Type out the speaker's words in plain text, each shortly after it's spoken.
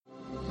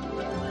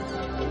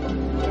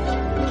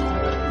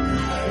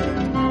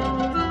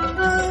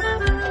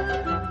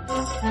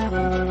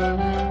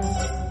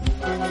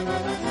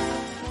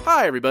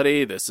Hi,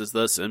 everybody. This is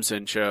The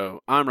Simpsons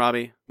Show. I'm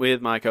Robbie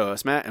with my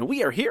co-host Matt, and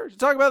we are here to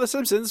talk about The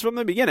Simpsons from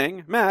the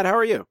beginning. Matt, how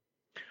are you?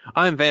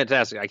 I'm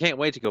fantastic. I can't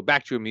wait to go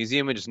back to a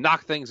museum and just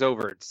knock things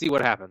over and see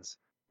what happens.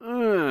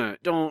 Don't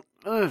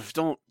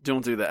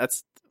do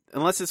that.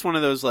 Unless it's one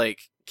of those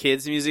like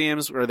kids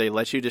museums where they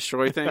let you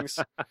destroy things.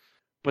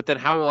 But then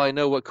how will I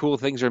know what cool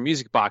things are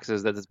music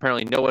boxes that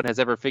apparently no one has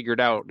ever figured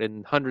out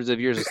in hundreds of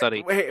years of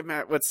study? Wait,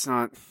 Matt, let's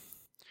not.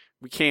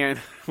 We can't.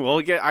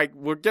 We're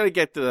gonna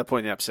get to that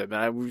point in the episode,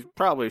 but we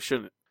probably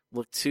shouldn't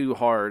look too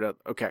hard.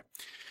 Okay.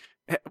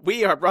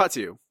 We are brought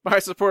to you by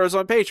supporters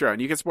on Patreon.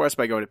 You can support us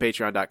by going to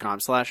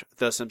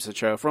patreon.com/The Simpsons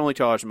Show. For only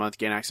 $2 a month,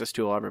 gain access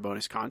to all of our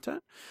bonus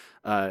content.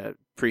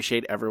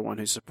 Appreciate everyone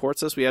who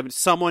supports us. We have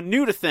someone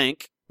new to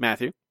thank,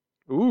 Matthew.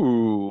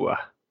 Ooh.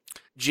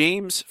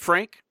 James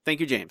Frank. Thank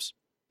you, James.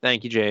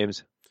 Thank you,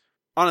 James.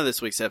 On to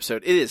this week's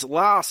episode. It is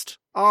Lost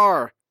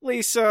Our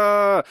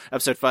Lisa.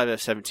 Episode 5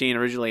 of 17,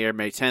 originally aired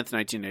May 10th,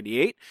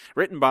 1998.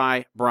 Written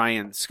by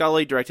Brian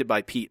Scully, directed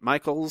by Pete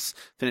Michaels.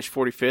 Finished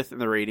 45th in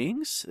the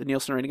ratings. A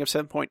Nielsen rating of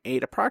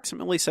 7.8,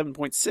 approximately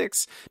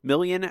 7.6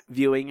 million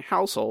viewing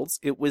households.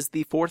 It was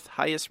the fourth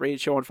highest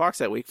rated show on Fox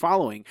that week,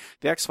 following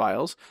The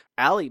X-Files,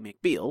 Ally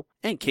McBeal,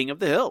 and King of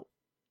the Hill.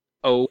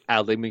 Oh,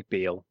 Ally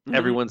McBeal. Mm-hmm.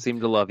 Everyone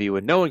seemed to love you,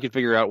 and no one could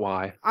figure out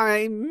why.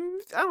 I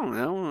don't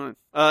know.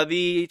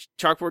 The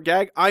chalkboard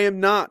gag, I am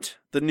not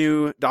the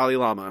new Dalai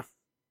Lama.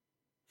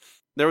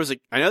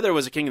 I know there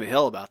was a King of the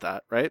Hill about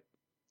that, right?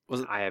 Was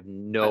it? I have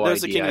no idea.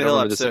 There's a King of the Hill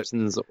episode.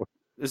 The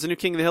There's a new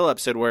King of the Hill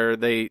episode where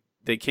they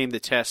came to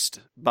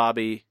test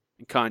Bobby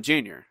and Khan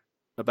Jr.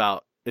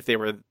 about if they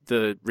were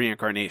the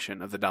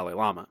reincarnation of the Dalai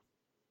Lama,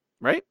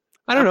 right?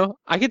 I don't know.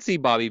 I could see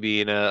Bobby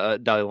being a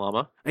Dalai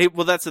Lama. Hey,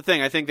 well, that's the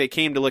thing. I think they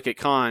came to look at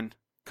Khan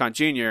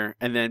Jr.,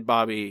 and then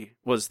Bobby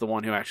was the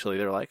one who actually,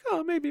 they're like,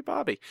 oh, maybe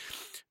Bobby.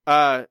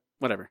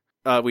 Whatever.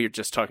 We were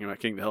just talking about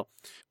King of the Hill.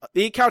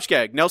 The couch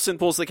gag. Nelson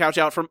pulls the couch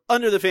out from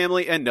under the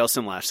family, and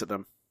Nelson laughs at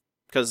them.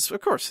 Because, of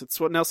course, it's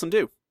what Nelson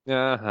do.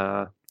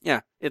 Uh-huh.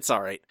 Yeah, it's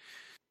all right.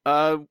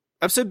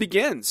 Episode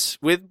begins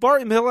with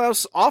Bart and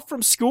Milhouse off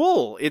from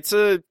school. It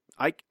says,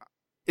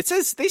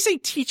 they say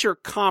teacher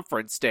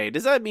conference day.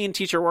 Does that mean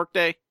teacher work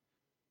day?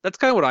 That's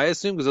kind of what I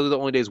assumed, because those are the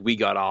only days we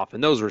got off,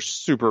 and those were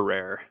super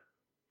rare.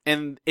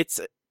 And is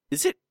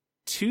it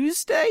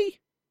Tuesday?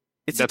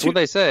 That's what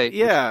they say.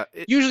 Yeah.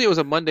 Usually it was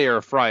a Monday or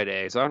a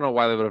Friday, so I don't know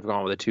why they would have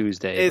gone with a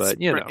Tuesday, but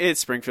you know.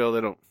 It's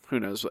Springfield. Who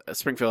knows?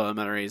 Springfield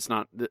Elementary is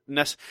not...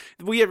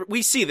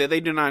 We see that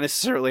they do not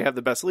necessarily have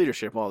the best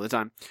leadership all the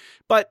time.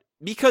 But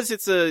because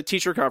it's a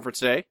teacher conference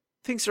day,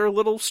 things are a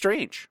little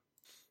strange.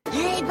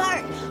 Hey,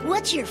 Bart,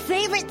 what's your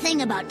favorite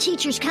thing about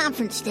Teachers'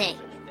 Conference Day?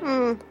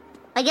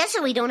 I guess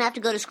that we don't have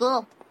to go to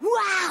school.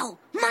 Wow,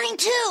 mine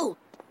too!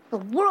 The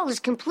world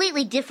is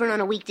completely different on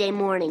a weekday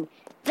morning.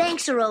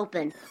 Banks are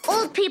open.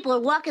 Old people are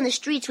walking the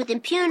streets with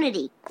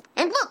impunity.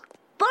 And look,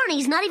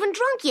 Barney's not even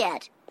drunk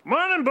yet.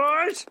 Morning,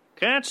 boys.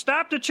 Can't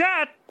stop to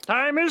chat.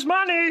 Time is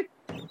money.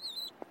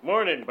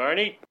 Morning,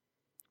 Barney.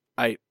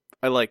 I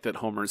like that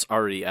Homer's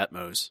already at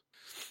Moe's.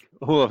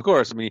 Well, of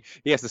course. I mean,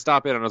 he has to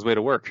stop in on his way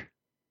to work.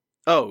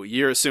 Oh,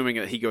 you're assuming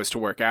that he goes to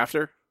work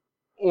after?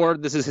 Or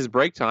this is his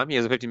break time. He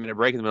has a 15-minute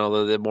break in the middle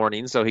of the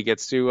morning, so he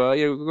gets to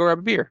go grab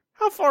a beer.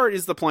 How far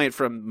is the plant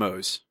from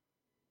Moe's?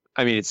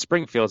 I mean, it's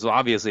Springfield, so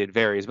obviously it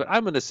varies, but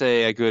I'm going to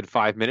say a good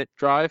 5-minute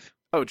drive.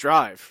 Oh,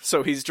 drive.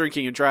 So he's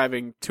drinking and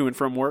driving to and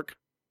from work?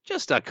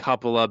 Just a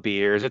couple of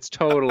beers. It's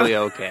totally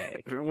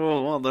okay.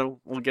 Well,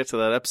 we'll get to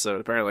that episode,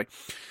 apparently.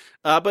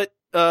 But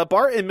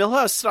Bart and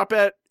Milhouse stop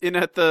in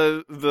at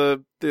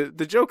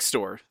the joke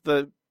store.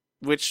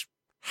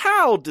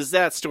 How does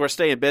that store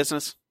stay in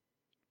business?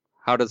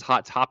 How does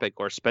Hot Topic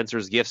or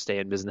Spencer's Gift stay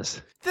in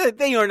business?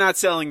 They are not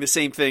selling the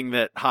same thing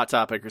that Hot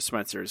Topic or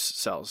Spencer's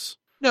sells.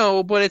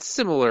 No, but it's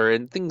similar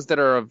in things that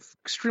are of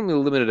extremely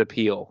limited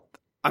appeal.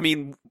 I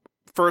mean,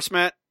 first,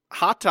 Matt,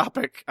 Hot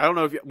Topic, I don't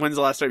know when's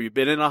the last time you've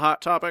been in a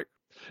Hot Topic?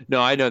 No,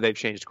 I know they've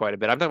changed quite a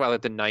bit. I'm talking about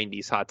like the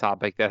 90s Hot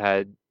Topic that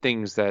had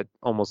things that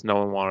almost no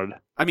one wanted.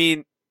 I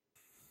mean,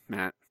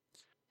 Matt,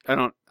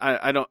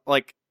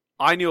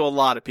 I knew a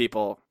lot of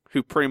people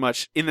who pretty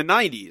much in the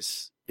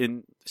 90s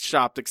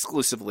shopped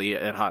exclusively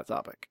at Hot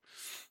Topic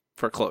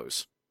for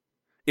clothes.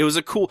 It was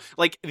a cool,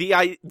 like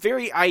the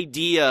very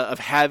idea of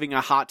having a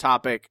Hot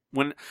Topic.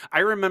 When I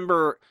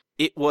remember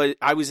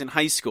I was in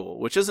high school,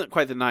 which isn't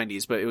quite the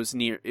 90s, but it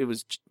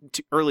was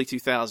early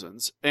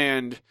 2000s.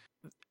 And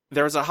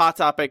there was a Hot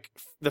Topic,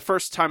 the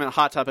first time a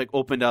Hot Topic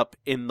opened up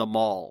in the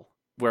mall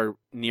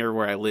near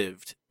where I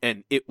lived.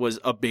 And it was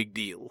a big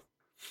deal.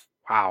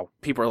 Wow.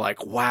 People are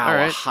like, wow,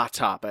 right. A Hot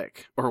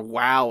Topic, or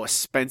wow, a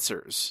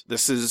Spencer's.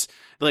 This is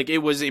like, it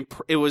was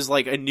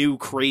like a new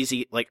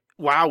crazy, like,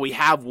 wow, we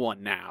have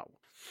one now.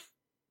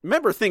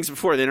 Remember things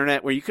before the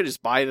internet where you could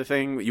just buy the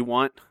thing that you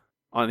want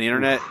on the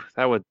internet?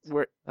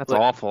 That's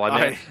awful.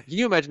 I mean, can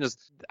you imagine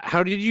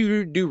how did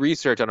you do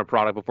research on a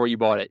product before you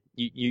bought it?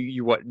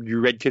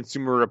 You read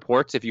Consumer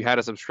Reports if you had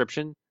a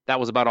subscription? That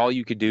was about all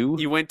you could do?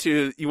 You went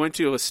to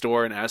a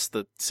store and asked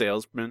the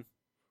salesman?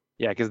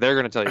 Yeah, because they're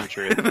going to tell you the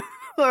truth.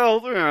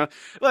 Well, yeah.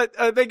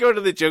 But they go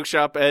to the joke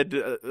shop, and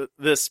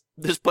this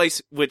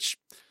place, which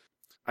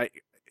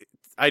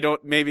I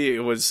don't. Maybe it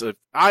was.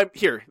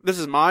 This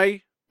is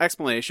my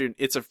explanation.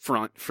 It's a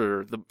front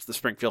for the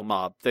Springfield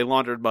mob. They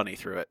laundered money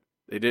through it.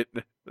 They did.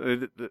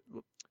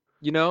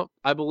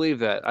 I believe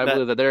that. I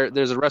believe that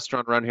there's a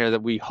restaurant around here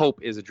that we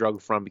hope is a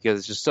drug front because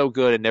it's just so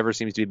good and never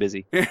seems to be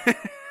busy.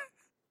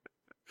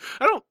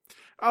 I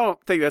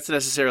don't think that's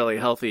necessarily a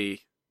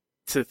healthy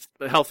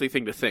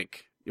thing to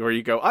think. Where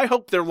you go, I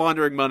hope they're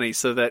laundering money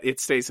so that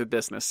it stays in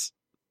business.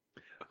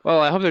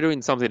 Well, I hope they're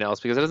doing something else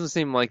because it doesn't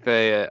seem like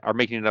they are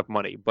making enough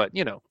money. But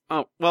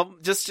Oh well,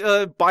 just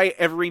buy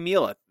every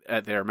meal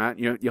at there, Matt.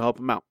 You help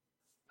them out.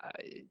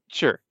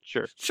 Sure.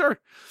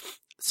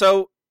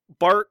 So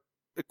Bart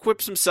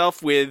equips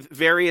himself with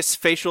various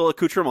facial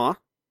accoutrements.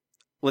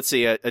 Let's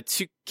see, a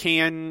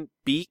toucan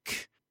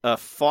beak, a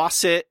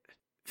faucet,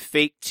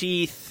 fake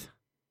teeth.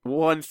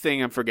 One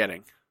thing I'm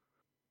forgetting.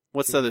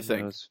 What's the other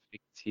thing?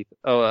 Fake teeth.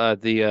 Oh,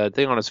 the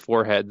thing on his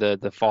forehead,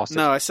 the faucet.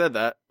 No, I said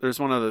that. There's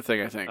one other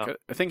thing, I think. Oh.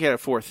 I think he had a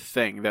fourth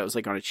thing that was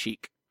like on a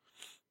cheek.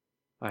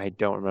 I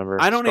don't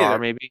remember. I don't Scar, either.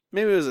 Maybe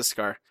it was a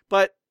scar.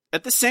 But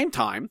at the same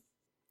time,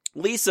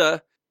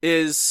 Lisa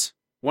is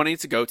wanting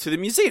to go to the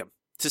museum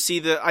to see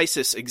the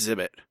ISIS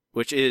exhibit,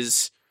 which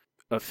is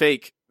a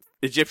fake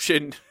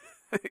Egyptian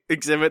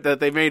exhibit that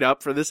they made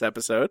up for this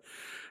episode.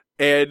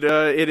 And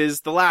it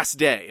is the last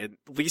day. And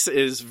Lisa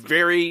is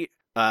very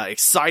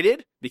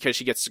excited because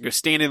she gets to go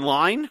stand in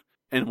line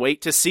and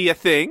wait to see a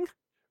thing.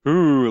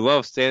 Ooh,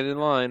 love standing in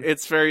line.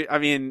 It's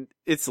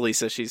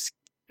Lisa. She's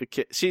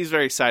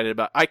very excited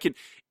about.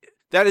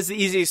 That is the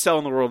easiest sell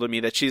in the world to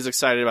me, that she's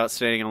excited about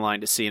standing in line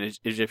to see an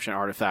Egyptian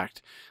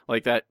artifact.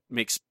 Like, that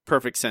makes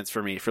perfect sense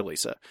for me, for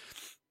Lisa.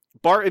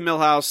 Bart and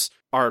Milhouse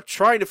are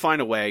trying to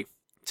find a way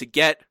to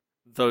get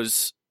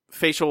those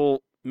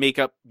facial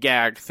makeup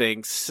gag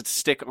things to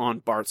stick on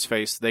Bart's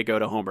face. They go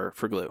to Homer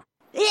for glue.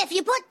 If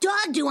you put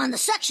dog dew on the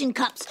suction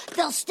cups,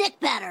 they'll stick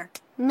better.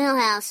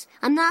 Milhouse,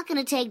 I'm not going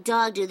to take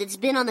dog dew that's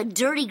been on the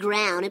dirty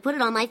ground and put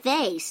it on my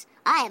face.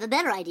 I have a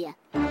better idea.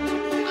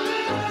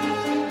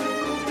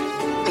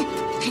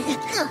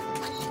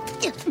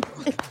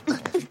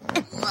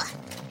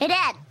 Hey,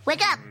 Dad,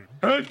 wake up.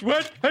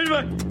 What?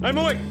 I'm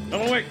awake.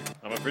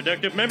 I'm a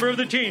productive member of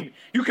the team.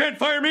 You can't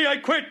fire me. I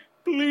quit.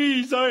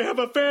 Please, I have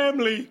a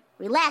family.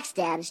 Relax,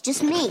 Dad. It's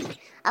just me.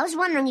 I was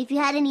wondering if you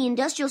had any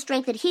industrial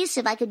strength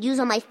adhesive I could use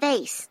on my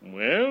face.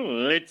 Well,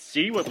 let's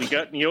see what we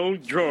got in the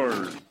old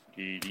drawer.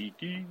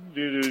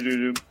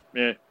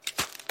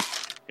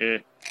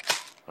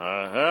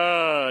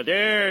 Aha,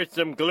 there's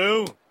some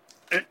glue.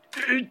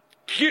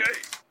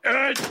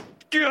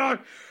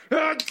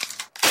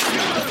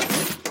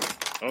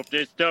 Hope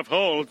this stuff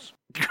holds.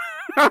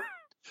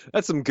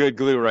 That's some good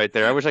glue right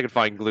there. I wish I could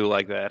find glue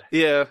like that.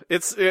 Yeah,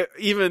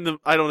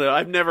 I don't know.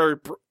 I've never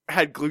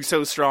had glue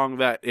so strong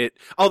that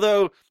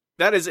although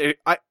that is a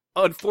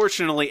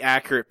unfortunately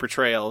accurate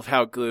portrayal of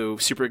how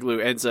super glue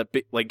ends up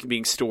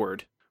being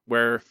stored,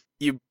 where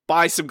you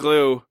buy some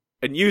glue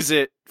and use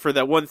it for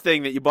that one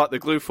thing that you bought the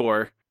glue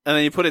for, and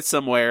then you put it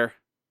somewhere,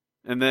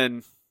 and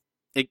then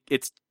it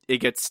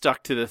gets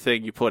stuck to the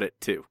thing you put it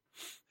to.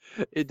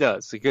 It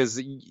does,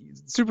 because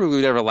super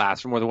glue never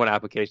lasts for more than one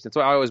application. That's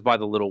why I always buy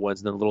the little ones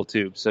in the little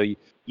tubes. So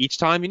each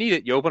time you need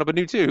it, you open up a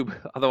new tube.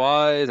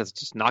 Otherwise, that's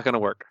just not going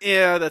to work.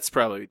 Yeah, that's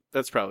probably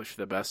for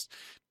the best.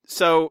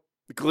 So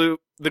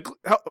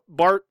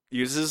Bart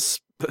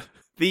uses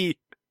the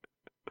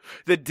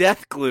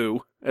death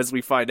glue, as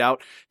we find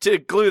out, to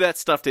glue that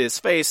stuff to his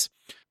face.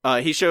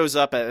 He shows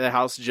up at the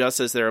house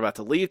just as they're about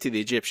to leave to the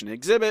Egyptian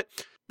exhibit.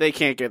 They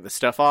can't get the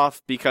stuff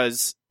off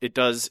because it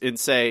does in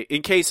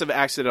case of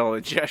accidental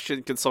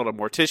ingestion, consult a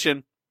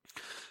mortician.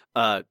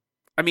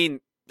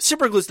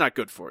 Super glue's not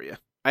good for you.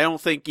 I don't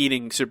think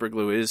eating super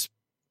glue is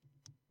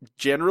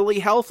generally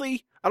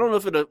healthy. I don't know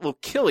if it will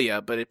kill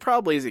you, but it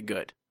probably isn't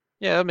good.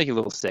 Yeah, that'll make you a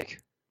little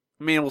sick.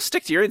 It will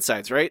stick to your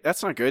insides, right?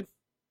 That's not good.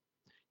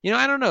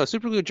 I don't know.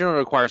 Super glue generally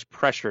requires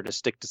pressure to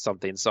stick to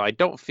something, so I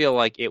don't feel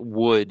like it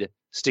would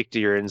stick to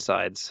your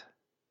insides.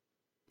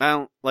 I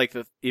don't like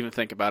to even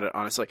think about it,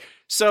 honestly.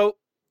 So,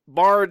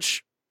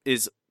 Marge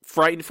is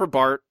frightened for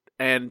Bart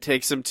and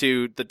takes him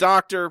to the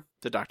doctor,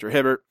 to Dr.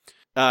 Hibbert,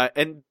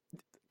 and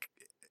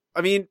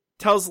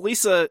tells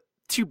Lisa,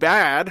 too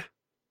bad,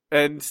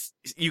 and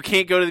you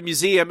can't go to the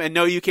museum, and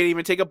no, you can't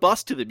even take a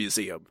bus to the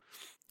museum.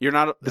 You're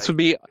not. This would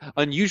be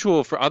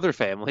unusual for other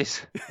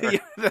families. Yeah,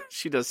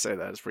 she does say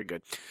that. It's pretty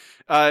good.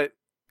 And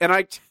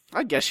I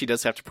guess she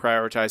does have to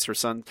prioritize her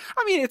son.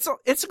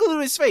 It's glue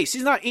to his face.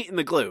 He's not eating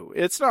the glue.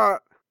 It's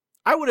not.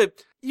 I would have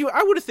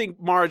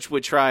think Marge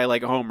would try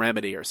like a home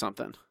remedy or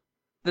something.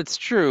 That's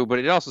true, but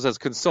it also says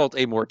consult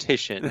a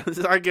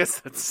mortician. I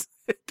guess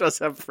it does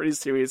have pretty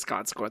serious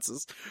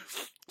consequences.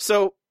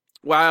 So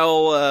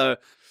while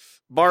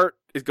Bart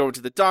is going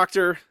to the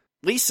doctor,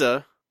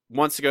 Lisa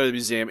wants to go to the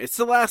museum. It's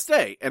the last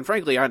day, and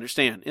frankly, I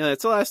understand.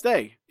 It's the last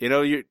day.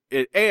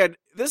 And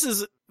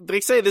they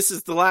say this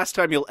is the last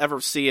time you'll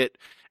ever see it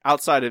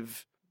outside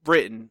of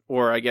Britain,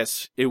 or I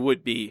guess it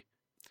would be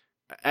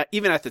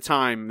even at the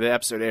time the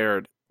episode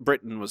aired,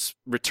 Britain was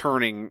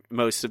returning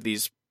most of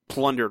these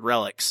plundered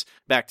relics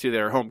back to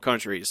their home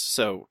countries.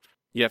 So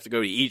you have to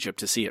go to Egypt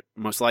to see it,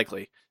 most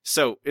likely.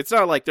 So it's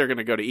not like they're going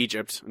to go to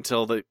Egypt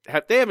until they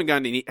haven't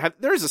gone to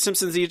there's a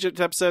Simpsons Egypt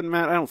episode,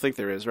 Matt? I don't think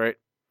there is, right?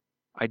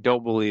 I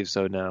don't believe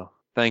so, no.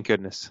 Thank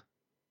goodness.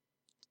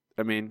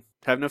 I mean,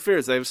 have no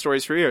fears. They have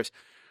stories for years.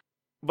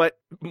 But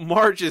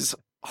Marge is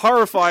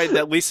horrified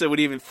that Lisa would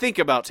even think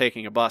about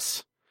taking a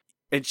bus.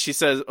 And she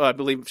says, I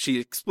believe she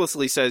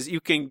explicitly says, you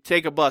can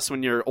take a bus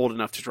when you're old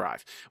enough to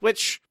drive.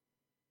 Which,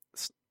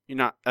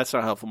 that's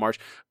not helpful, Marge.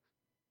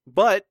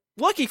 But,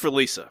 lucky for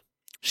Lisa,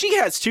 she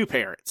has two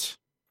parents.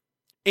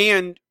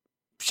 And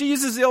she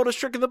uses the oldest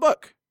trick in the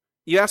book.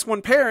 You ask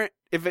one parent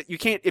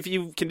if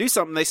you can do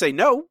something, they say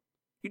no.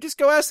 You just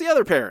go ask the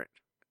other parent,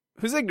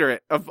 who's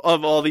ignorant of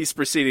all these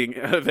preceding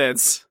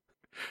events.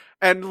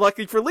 And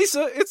lucky for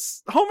Lisa,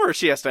 it's Homer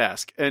she has to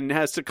ask and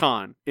has to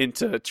con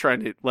into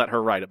trying to let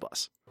her ride a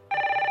bus.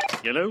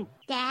 Hello?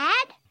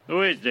 Dad?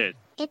 Who is this?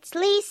 It's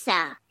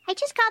Lisa. I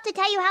just called to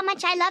tell you how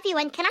much I love you,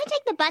 and can I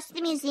take the bus to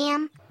the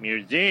museum?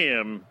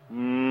 Museum?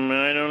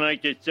 I don't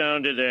like the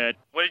sound of that.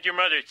 What did your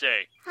mother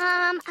say?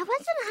 I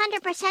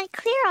wasn't 100%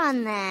 clear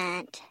on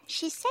that.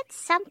 She said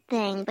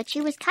something, but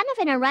she was kind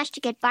of in a rush to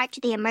get Bart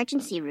to the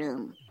emergency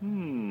room.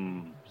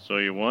 So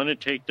you want to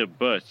take the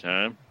bus,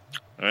 huh?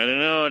 I don't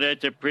know,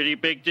 that's a pretty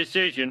big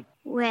decision.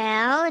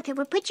 Well, if it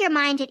would put your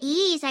mind at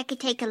ease, I could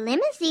take a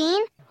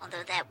limousine.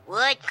 Although that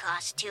would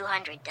cost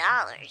 $200.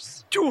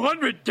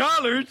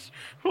 $200?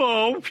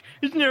 Oh,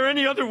 isn't there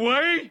any other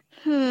way?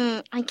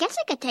 I guess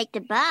I could take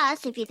the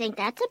bus if you think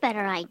that's a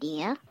better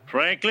idea.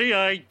 Frankly,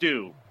 I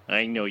do.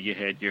 I know you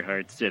had your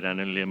heart set on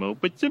a limo,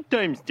 but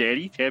sometimes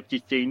daddies have to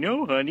say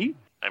no, honey.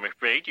 I'm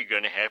afraid you're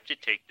going to have to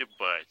take the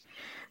bus.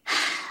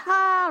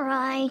 All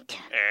right.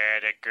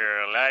 Atta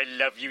girl, I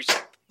love you so.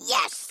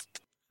 Yes!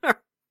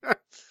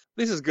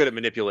 Lisa's good at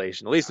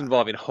manipulation, at least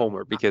involving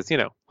Homer, because,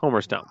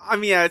 Homer's dumb. I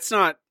mean, yeah, it's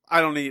not.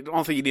 I don't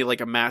think you need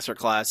like a master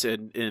class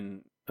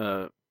in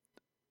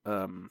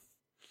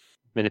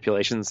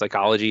manipulation,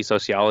 psychology,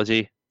 sociology.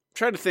 I'm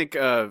trying to think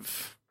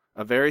of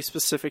a very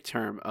specific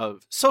term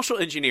of social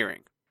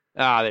engineering.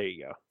 Ah, there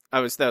you go. That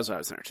was what I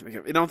was trying to think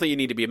of. I don't think you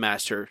need to be a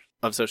master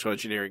of social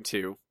engineering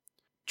to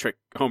trick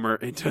Homer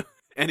into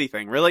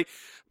anything, really.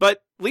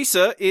 But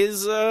Lisa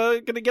is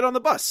going to get on the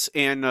bus,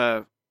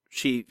 and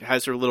she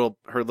has her little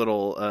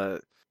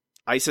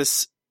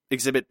ISIS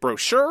exhibit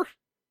brochure,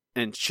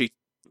 and she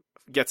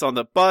gets on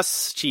the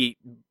bus. She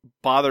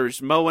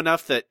bothers Mo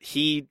enough that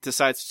he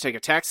decides to take a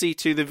taxi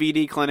to the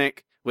VD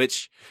clinic,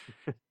 which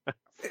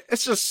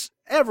it's just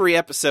every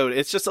episode.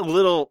 It's just a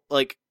little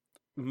like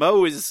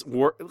Mo is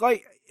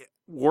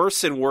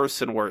worse and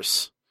worse and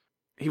worse.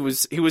 He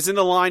was in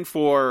the line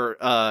for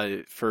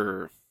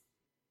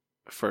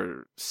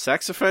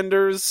sex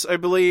offenders, I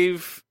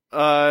believe.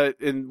 A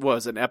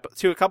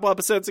couple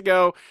episodes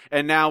ago,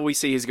 and now we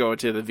see he's going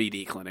to the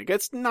VD clinic.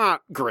 It's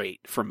not great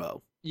for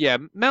Mo. Yeah,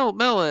 Mo,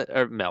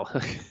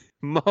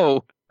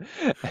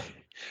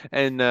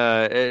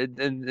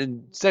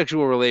 and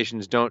sexual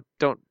relations don't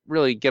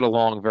really get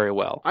along very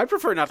well. I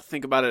prefer not to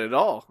think about it at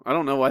all. I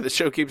don't know why the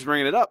show keeps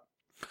bringing it up.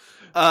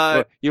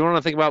 You don't want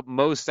to think about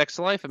Mo's sex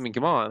life? I mean,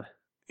 come on.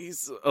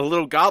 He's a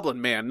little goblin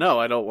man. No,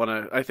 I don't want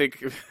to. I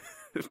think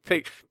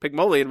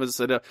Pygmalion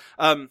was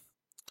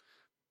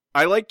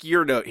I like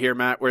your note here,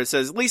 Matt, where it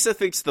says, Lisa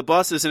thinks the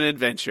bus is an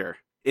adventure.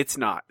 It's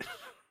not.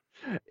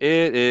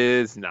 It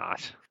is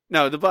not.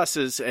 No, the bus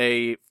is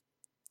a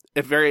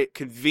very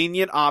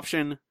convenient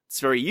option.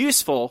 It's very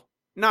useful,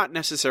 not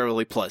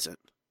necessarily pleasant.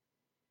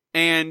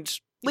 And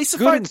Lisa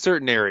good in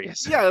certain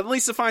areas. Yeah,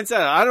 Lisa finds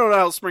that. I don't know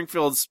how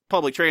Springfield's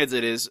public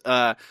transit is,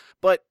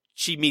 but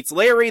she meets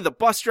Larry, the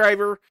bus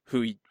driver,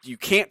 who you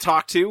can't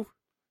talk to,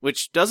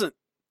 which doesn't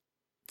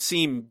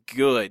seem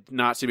good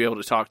not to be able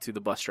to talk to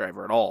the bus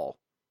driver at all.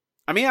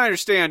 I mean, I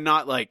understand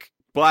not like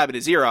blabbing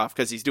his ear off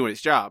because he's doing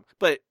his job,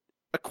 but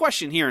a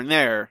question here and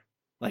there,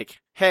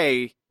 like,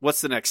 hey,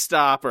 what's the next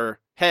stop? Or,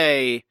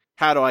 hey,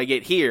 how do I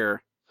get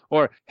here?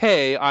 Or,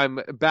 hey,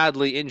 I'm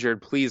badly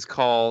injured. Please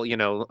call,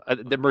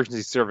 the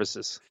emergency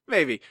services.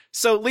 Maybe.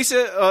 So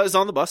Lisa is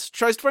on the bus,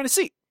 tries to find a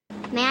seat.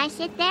 May I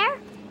sit there?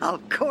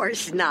 Of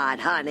course not,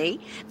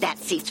 honey. That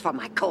seat's for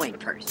my coin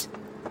purse.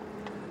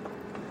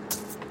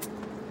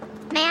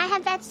 May I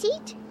have that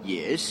seat?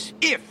 Yes,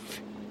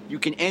 if you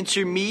can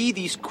answer me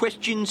these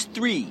questions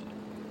 3.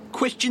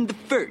 Question the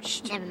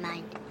first. Never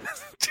mind.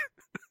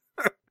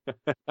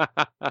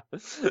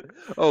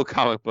 Oh,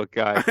 comic book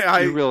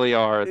guy. You really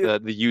are the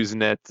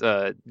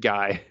Usenet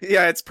guy.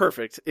 Yeah, it's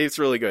perfect. It's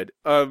really good.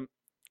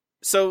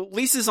 So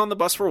Lisa's on the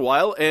bus for a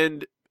while,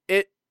 and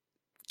it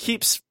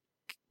keeps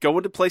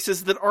going to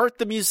places that aren't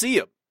the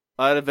museum.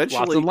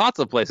 Eventually, lots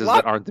of places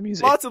that aren't the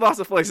museum. Lots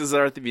of places that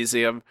aren't the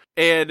museum.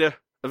 And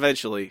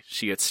eventually,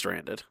 she gets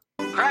stranded.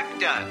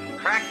 Crackdon.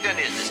 Crackdon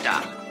is the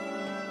stop.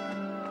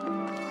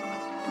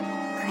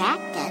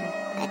 Crackdon?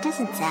 That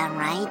doesn't sound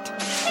right.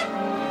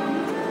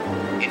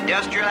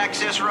 Industrial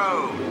Access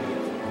Road.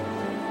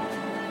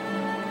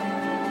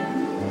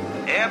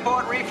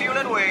 Airport refuel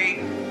and wait.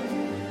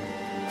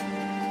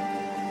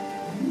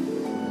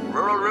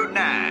 Rural Route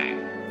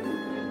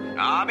 9.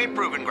 Army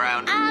Proving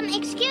Ground.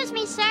 Excuse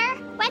me, sir.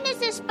 When does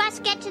this bus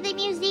get to the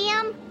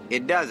museum?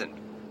 It doesn't.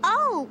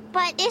 Oh,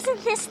 but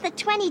isn't this the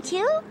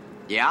 22?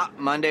 Yeah,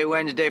 Monday,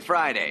 Wednesday,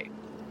 Friday.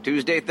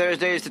 Tuesday,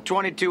 Thursday is the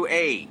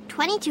 22A.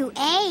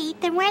 22A?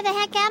 Then where the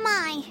heck am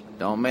I?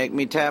 Don't make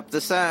me tap the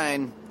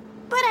sign.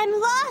 But I'm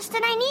lost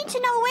and I need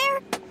to know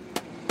where...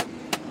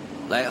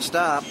 Last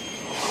stop.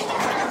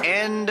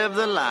 End of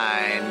the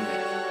line.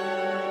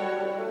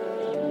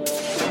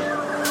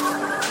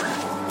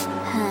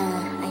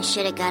 I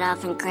should have got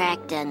off in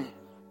Crackton.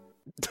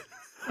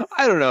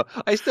 I don't know.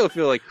 I still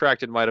feel like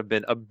Crackton might have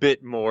been a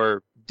bit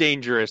more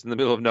dangerous in the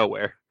middle of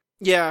nowhere.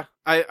 Yeah,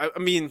 I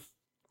mean,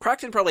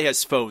 Crackton probably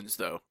has phones,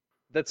 though.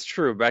 That's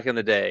true. Back in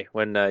the day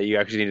when you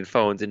actually needed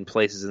phones in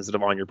places instead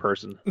of on your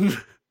person.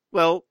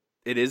 Well,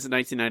 it is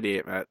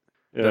 1998, Matt.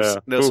 Yeah.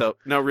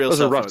 No real Those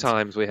cell are rough phones.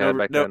 times we had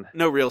back then.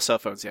 No real cell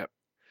phones yet.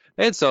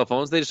 They had cell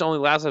phones. They just only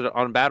lasted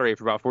on battery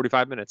for about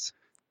 45 minutes.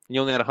 And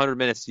you only had 100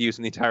 minutes to use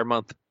in the entire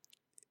month.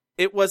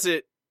 It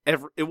wasn't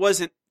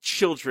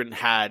children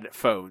had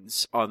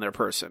phones on their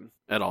person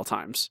at all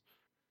times.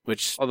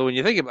 Which, although when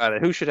you think about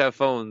it, who should have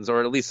phones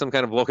or at least some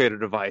kind of locator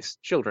device?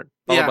 Children,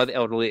 followed by the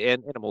elderly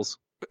and animals.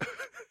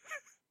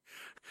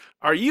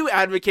 Are you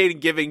advocating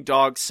giving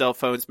dogs cell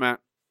phones, Matt?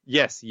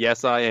 Yes,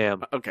 I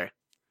am. Okay.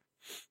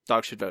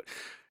 Dogs should vote.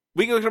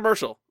 We go to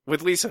commercial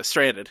with Lisa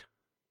stranded.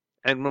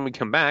 And when we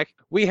come back,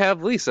 we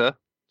have Lisa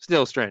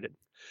still stranded.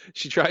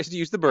 She tries to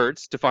use the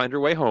birds to find her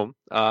way home.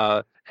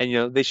 And,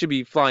 they should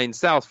be flying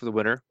south for the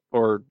winter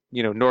or,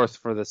 north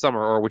for the summer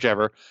or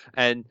whichever.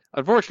 And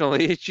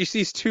unfortunately, she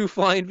sees two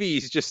flying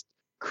Vs just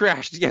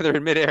crash together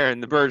in midair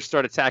and the birds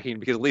start attacking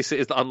because Lisa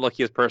is the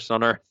unluckiest person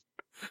on Earth.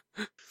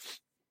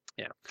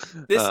 Yeah.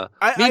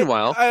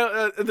 Meanwhile,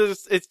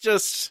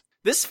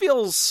 this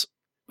feels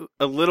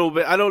a little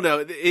bit, I don't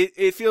know,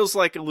 it feels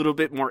like a little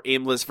bit more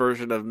aimless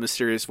version of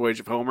Mysterious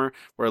Voyage of Homer,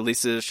 where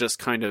Lisa is just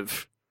kind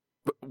of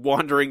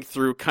wandering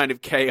through kind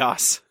of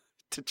chaos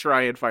to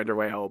try and find her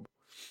way home.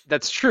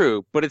 That's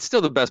true, but it's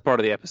still the best part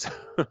of the episode.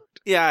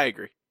 Yeah, I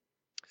agree.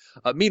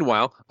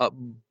 Meanwhile,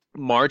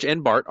 Marge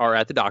and Bart are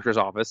at the doctor's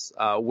office,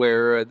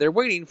 where they're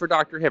waiting for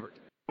Dr. Hibbert.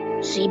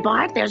 See,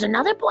 Bart, there's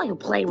another boy who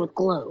played with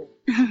glue.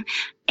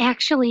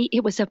 Actually,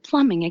 it was a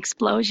plumbing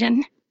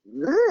explosion.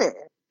 Ugh.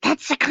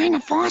 That's the kind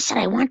of faucet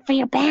I want for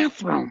your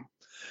bathroom.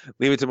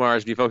 Leave it to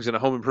Marge to be focused on a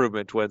home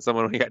improvement when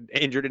someone got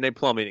injured in a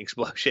plumbing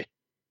explosion.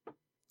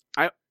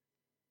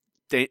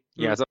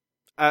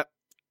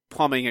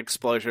 Plumbing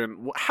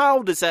explosion.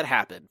 How does that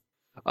happen?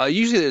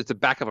 Usually it's a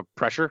backup of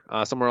pressure.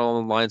 Somewhere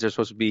along the lines there's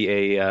supposed to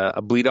be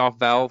a bleed-off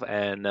valve,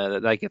 and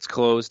that gets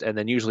closed, and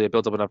then usually it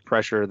builds up enough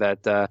pressure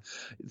that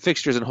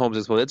fixtures in homes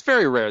explode. It's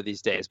very rare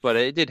these days, but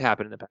it did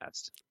happen in the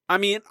past. I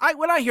mean,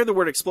 when I hear the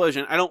word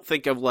explosion, I don't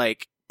think of,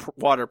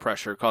 water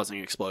pressure causing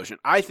explosion.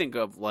 I think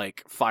of,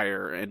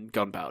 fire and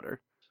gunpowder.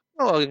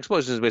 Well, an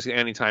explosion is basically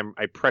any time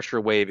a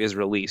pressure wave is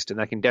released, and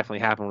that can definitely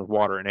happen with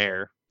water and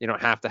air. You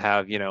don't have to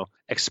have,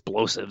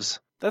 explosives.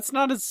 That's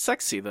not as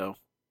sexy, though.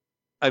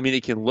 I mean,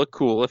 it can look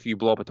cool if you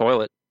blow up a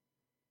toilet.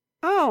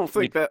 I don't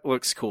think that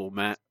looks cool,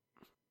 Matt.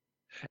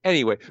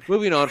 Anyway,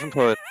 moving on from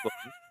toilet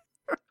explosion.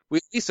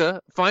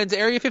 Lisa finds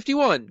Area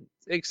 51,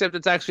 except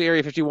it's actually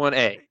Area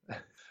 51A.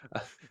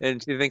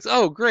 And she thinks,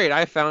 oh, great,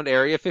 I found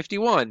Area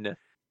 51A.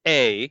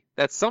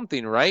 That's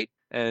something, right?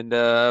 And,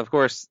 of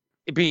course,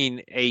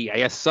 being a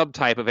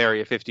subtype of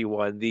Area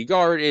 51, the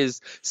guard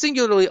is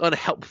singularly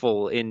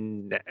unhelpful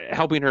in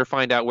helping her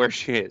find out where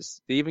she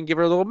is. They even give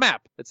her a little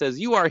map that says,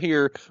 you are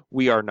here,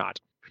 we are not,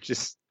 which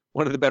is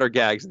one of the better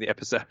gags in the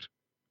episode.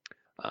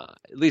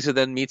 Lisa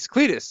then meets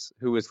Cletus,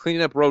 who is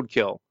cleaning up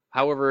roadkill.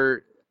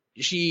 However,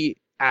 she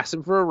asks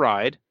him for a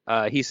ride.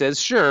 He says,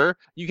 sure,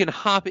 you can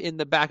hop in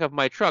the back of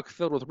my truck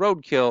filled with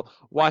roadkill.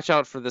 Watch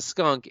out for the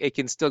skunk. It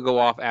can still go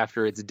off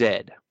after it's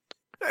dead.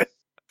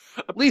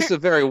 Lisa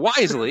very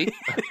wisely,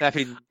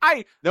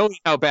 knowing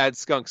how bad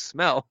skunks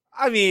smell,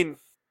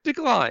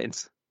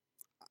 declines.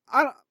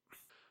 I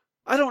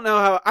don't know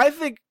how. I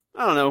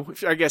don't know.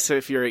 I guess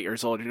if you're 8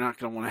 years old, you're not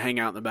going to want to hang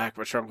out in the back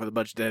of a trunk with a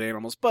bunch of dead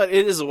animals. But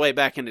it is a way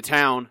back into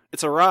town.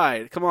 It's a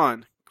ride. Come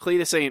on.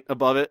 Cletus ain't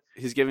above it.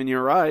 He's giving you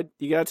a ride.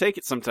 You got to take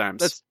it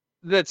sometimes.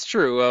 That's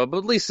true.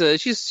 But Lisa,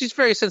 she's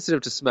very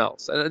sensitive to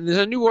smells. And there's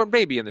a newborn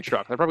baby in the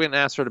truck. They're probably going to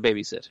ask her to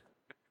babysit.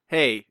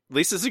 Hey,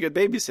 Lisa's a good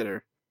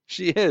babysitter.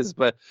 She is,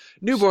 but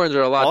newborns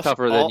are a lot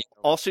tougher than...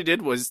 All she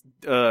did was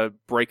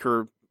break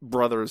her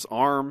brother's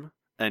arm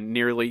and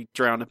nearly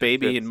drown a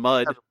baby in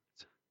mud.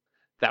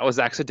 That was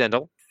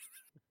accidental.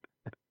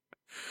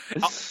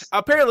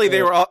 Apparently,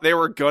 they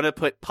were gonna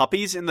put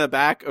puppies in the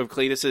back of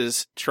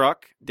Cletus's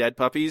truck, dead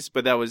puppies,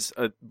 but that was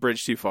a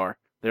bridge too far.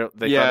 They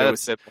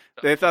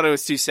thought it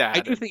was too sad. I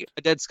do think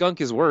a dead skunk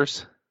is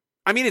worse.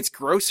 I mean, it's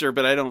grosser,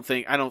 but I don't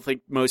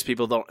think most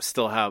people don't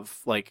still have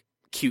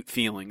cute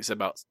feelings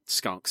about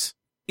skunks.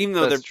 Even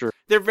though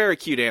they're very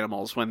cute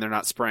animals when they're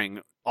not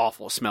spraying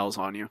awful smells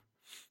on you.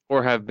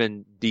 Or have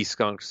been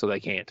de-skunked so they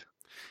can't.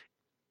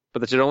 but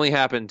that should only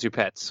happen to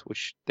pets,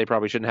 which they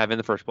probably shouldn't have in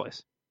the first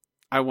place.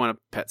 I want a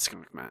pet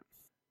skunk, Matt.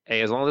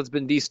 Hey, as long as it's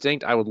been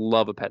destinct, I would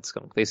love a pet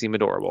skunk. They seem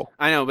adorable.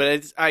 I know,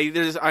 but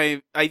there's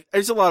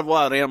a lot of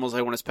wild animals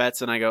I want as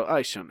pets, and I go,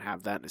 I shouldn't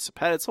have that as a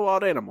pet. It's a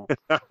wild animal.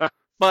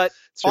 But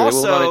It's true, it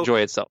will not enjoy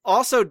itself.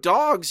 Also,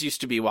 dogs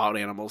used to be wild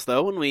animals,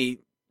 though, when we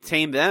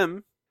tamed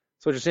them.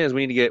 So what you're saying is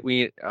we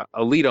need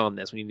a lead on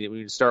this. We need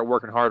to start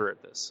working harder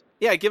at this.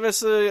 Yeah, give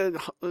us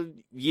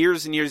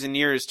years and years and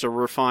years to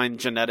refine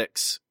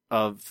genetics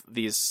of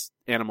these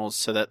animals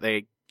so that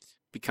they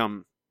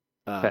become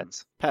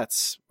Pets.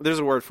 Pets. There's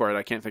a word for it.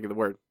 I can't think of the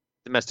word.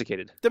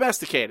 Domesticated.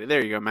 Domesticated.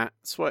 There you go, Matt.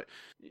 That's what.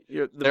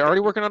 They're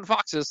already working on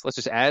foxes. Let's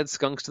just add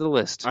skunks to the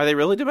list. Are they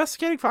really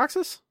domesticating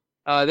foxes?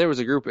 There was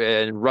a group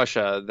in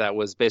Russia that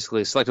was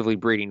basically selectively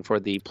breeding for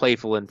the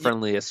playful and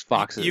friendliest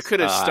foxes. You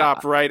could have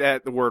stopped right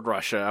at the word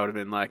Russia. I would have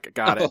been like,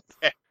 got it.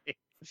 Okay.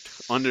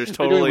 Under They're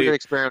totally doing weird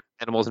experiment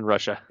with animals in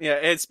Russia. Yeah,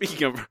 and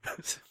speaking of,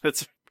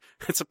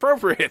 it's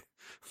appropriate.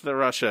 The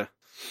Russia.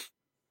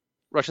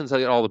 Russians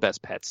get all the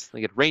best pets.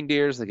 They get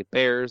reindeers, they get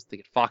bears, they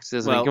get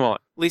foxes. I mean, come on.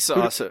 Lisa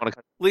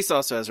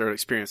also has her own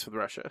experience with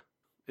Russia.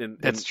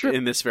 That's true.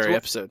 In this very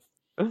episode.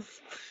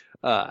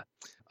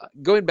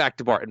 Going back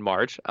to Bart and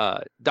Marge,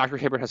 Dr.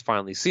 Hibbert has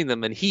finally seen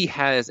them, and he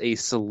has a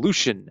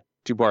solution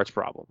to Bart's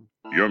problem.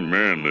 Young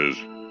man, there's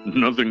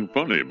nothing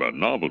funny about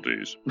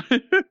novelties.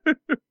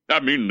 I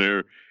mean,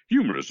 they're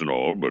humorous and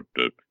all, but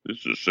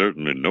this is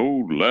certainly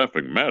no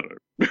laughing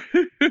matter.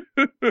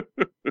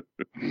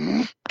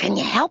 Can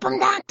you help him,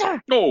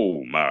 Doctor?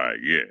 Oh, my,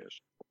 yes.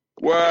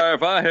 Why,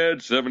 if I had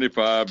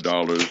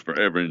 $75 for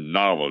every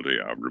novelty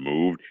I've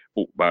removed...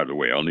 Oh, by the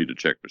way, I'll need a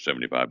check for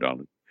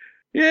 $75.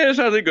 Yes,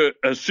 I think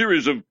a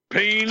series of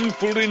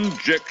painful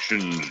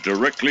injections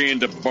directly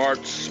into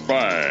Bart's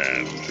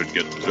spine should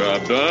get the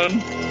job done.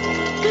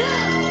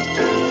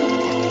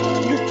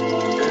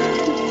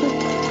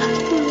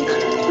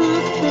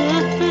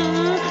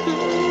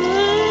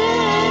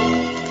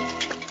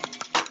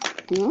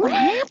 What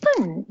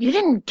happened? You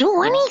didn't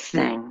do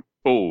anything.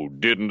 Oh,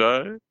 didn't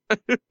I?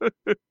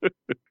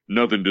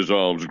 Nothing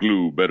dissolves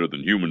glue better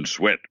than human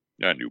sweat.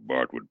 I knew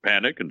Bart would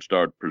panic and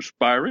start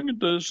perspiring at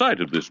the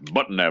sight of this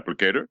button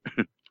applicator.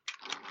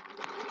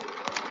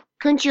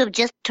 Couldn't you have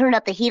just turned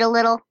up the heat a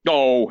little?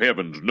 Oh,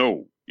 heavens,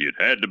 no. It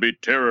had to be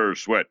terror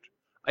sweat.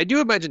 I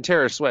do imagine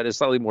terror sweat is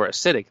slightly more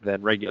acidic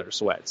than regular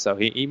sweat, so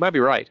he might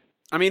be right.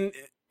 I mean,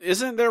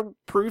 isn't there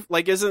proof?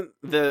 Like, isn't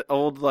the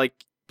old, like,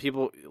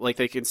 people, like,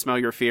 they can smell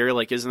your fear?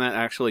 Like, isn't that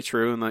actually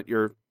true? And that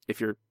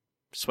if you're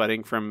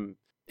sweating from,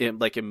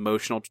 like,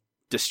 emotional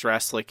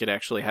distress, like, it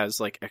actually has,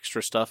 like,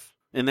 extra stuff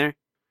in there?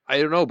 I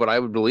don't know, but I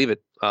would believe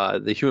it.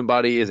 The human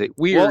body is a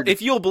weird... Well,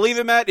 if you'll believe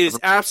it, Matt, it is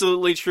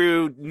absolutely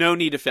true. No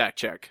need to fact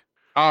check.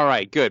 All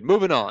right, good.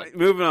 Moving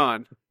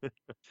on.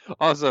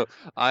 Also,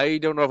 I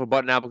don't know if a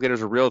button applicator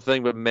is a real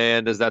thing, but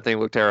man, does that thing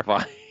look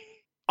terrifying.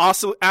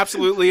 Also,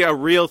 absolutely a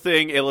real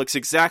thing. It looks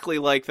exactly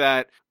like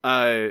that.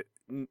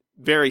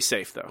 Very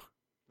safe, though.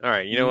 All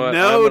right, you know what?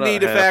 No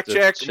need to fact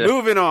check.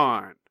 Moving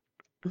on.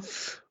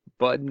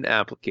 Button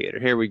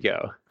applicator. Here we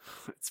go.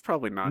 It's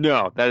probably not.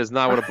 No, that is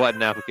not what a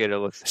button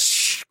applicator looks like.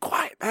 Shh,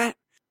 quiet, Matt.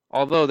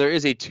 Although there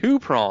is a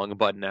two-prong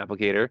button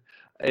applicator,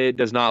 it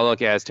does not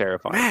look as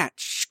terrifying. Matt,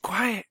 shh,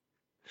 quiet.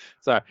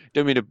 Sorry,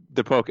 don't mean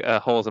to poke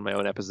holes in my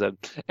own episode.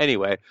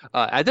 Anyway,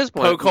 at this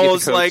point... Poke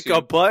holes like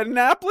a button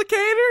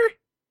applicator?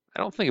 I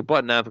don't think a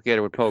button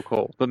applicator would poke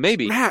holes, but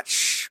maybe... Matt,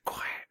 shh,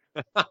 quiet.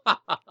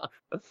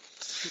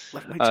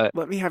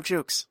 Let me have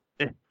jokes.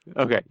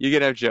 Okay, you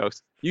can have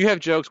jokes. You have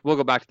jokes, we'll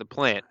go back to the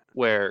plant,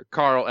 where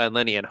Carl and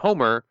Lenny and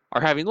Homer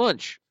are having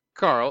lunch.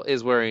 Carl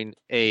is wearing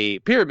a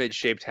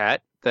pyramid-shaped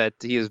hat that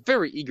he is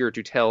very eager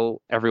to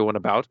tell everyone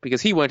about,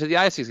 because he went to the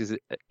ice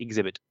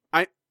exhibit.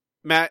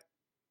 Matt,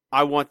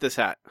 I want this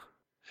hat.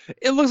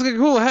 It looks like a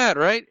cool hat,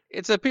 right?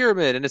 It's a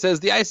pyramid, and it says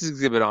the ice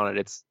exhibit on it.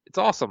 It's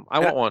awesome. I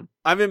want one.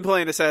 I've been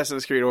playing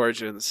Assassin's Creed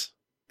Origins,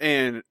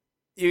 and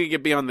you can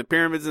get beyond the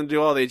pyramids and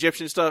do all the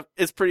Egyptian stuff.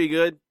 It's pretty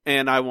good,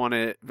 and I want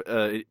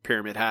a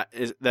pyramid hat.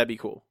 That'd be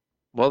cool.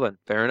 Well then,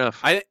 fair enough.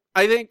 I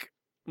think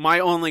my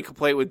only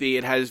complaint would be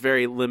it has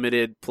very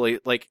limited place.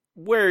 Like,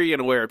 where are you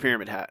going to wear a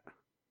pyramid hat?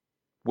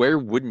 Where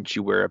wouldn't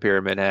you wear a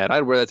pyramid hat?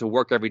 I'd wear that to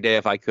work every day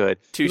if I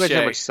could. Touché. You imagine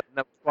how much sun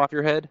that would fall off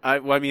your head? I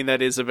mean,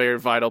 that is a very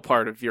vital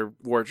part of your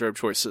wardrobe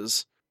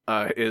choices,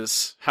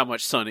 is how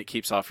much sun it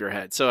keeps off your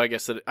head. So I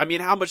guess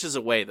how much does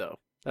it weigh, though?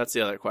 That's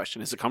the other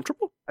question. Is it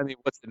comfortable? I mean,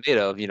 what's it made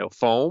of?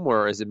 Foam,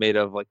 or is it made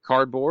of, like,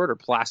 cardboard or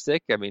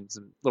plastic? I mean,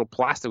 some little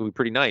plastic would be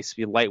pretty nice.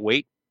 Be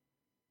lightweight.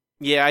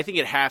 Yeah, I think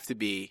it'd have to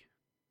be.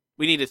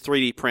 We need to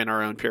 3D print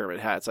our own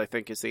pyramid hats, I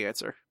think, is the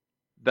answer.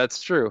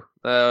 That's true.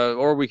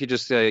 Or we could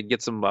just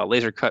get some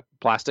laser cut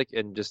plastic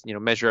and just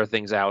measure our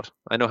things out.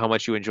 I know how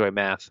much you enjoy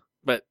math.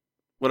 But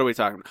what are we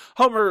talking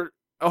about?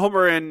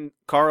 Homer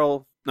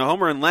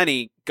and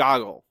Lenny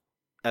goggle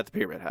at the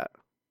pyramid hat.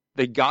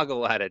 They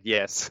goggle at it,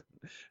 yes.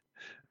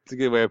 It's a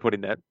good way of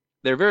putting that.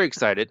 They're very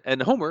excited,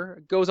 and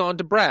Homer goes on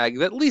to brag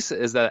that Lisa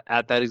is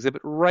at that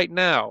exhibit right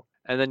now.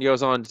 and then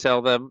goes on to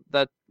tell them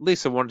that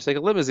Lisa wanted to take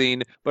a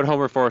limousine, but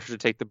Homer forced her to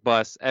take the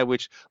bus, at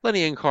which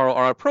Lenny and Carl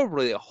are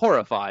appropriately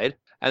horrified.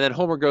 And then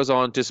Homer goes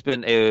on to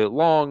spin a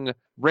long,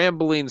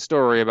 rambling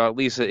story about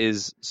Lisa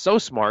is so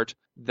smart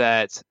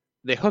that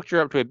they hooked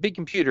her up to a big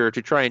computer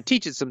to try and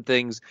teach it some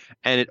things,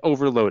 and it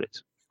overloaded.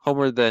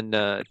 Homer then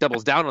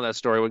doubles down on that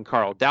story when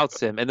Carl doubts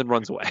him and then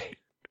runs away.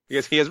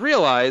 Because he has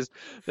realized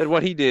that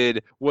what he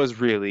did was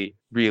really,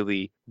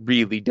 really,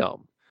 really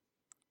dumb.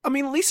 I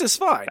mean, Lisa's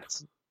fine.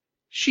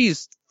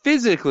 She's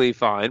physically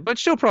fine, but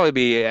she'll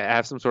probably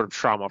have some sort of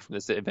trauma from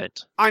this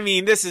event. I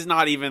mean, this is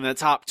not even the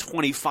top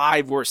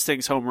 25 worst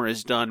things Homer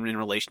has done in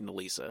relation to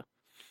Lisa.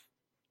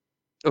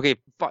 Okay,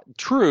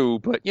 true,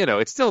 but,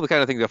 it's still the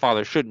kind of thing that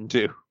father shouldn't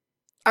do.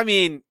 I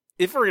mean,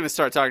 if we're going to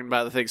start talking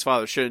about the things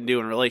father shouldn't do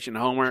in relation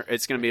to Homer,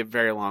 it's going to be a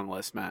very long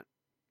list, Matt.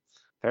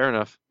 Fair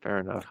enough.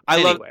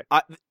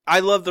 I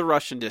love the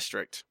Russian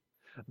district.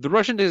 The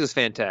Russian district is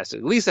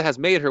fantastic. Lisa has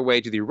made her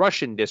way to the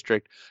Russian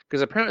district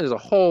because apparently there's a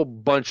whole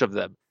bunch of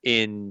them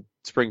in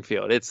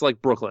Springfield. It's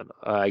like Brooklyn,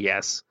 I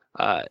guess.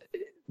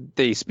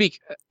 They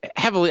speak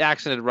heavily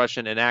accented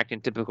Russian and act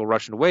in typical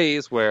Russian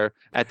ways, where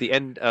at the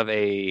end of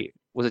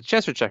was it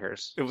chess or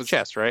checkers? It was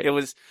chess, right?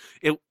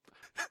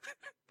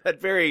 That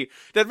very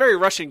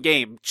Russian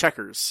game,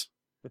 checkers.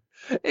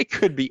 It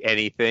could be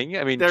anything.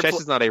 I mean,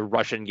 chess is not a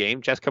Russian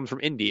game. Chess comes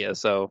from India,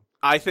 so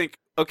I think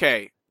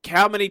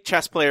how many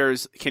chess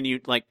players can you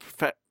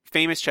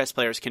famous chess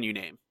players can you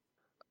name?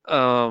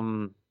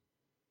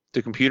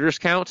 Do computers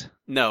count?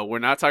 No, we're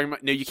not talking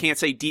about. No, you can't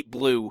say Deep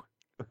Blue.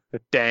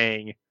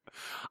 Dang.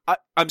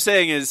 I'm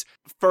saying is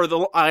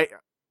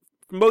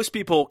most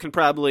people can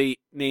probably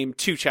name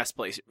two chess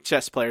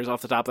players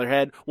off the top of their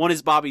head. One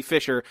is Bobby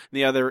Fischer, and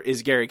the other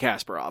is Garry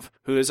Kasparov,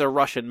 who is a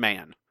Russian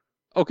man.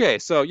 Okay,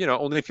 so,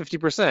 only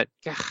 50%.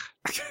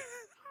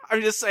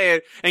 I'm just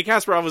saying, and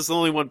Kasparov was the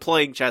only one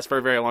playing chess for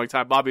a very long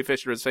time. Bobby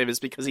Fischer is famous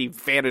because he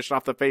vanished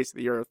off the face of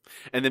the earth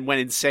and then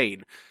went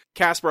insane.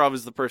 Kasparov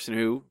is the person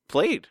who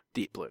played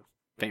Deep Blue,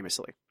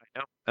 famously. I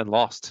know, and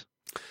lost.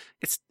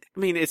 It's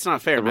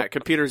not fair, Matt.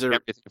 Computers are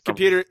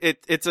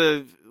it's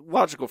a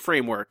logical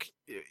framework.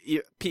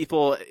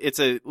 People,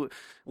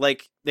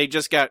 they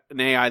just got an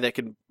AI that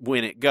can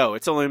win at Go.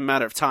 It's only a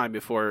matter of time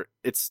before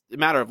it's a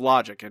matter of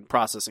logic and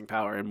processing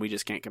power, and we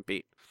just can't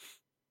compete.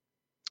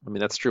 I mean,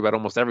 that's true about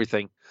almost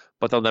everything,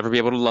 but they'll never be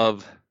able to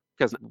love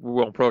because we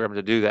won't program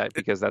to do that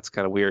because that's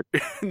kind of weird.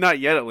 Not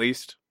yet, at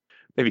least.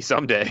 Maybe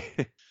someday.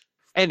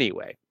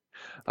 Anyway.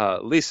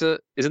 Lisa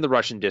is in the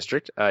Russian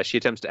district. She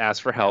attempts to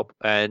ask for help,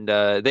 and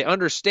they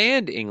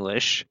understand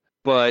English,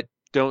 but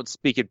don't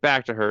speak it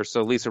back to her.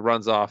 So Lisa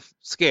runs off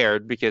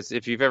scared because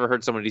if you've ever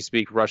heard somebody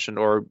speak Russian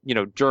or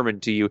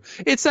German to you,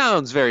 it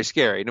sounds very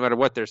scary. No matter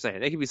what they're saying,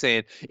 they could be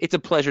saying "It's a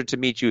pleasure to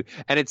meet you,"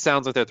 and it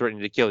sounds like they're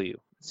threatening to kill you.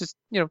 It's just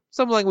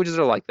some languages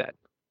are like that.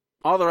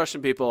 All the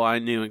Russian people I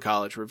knew in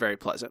college were very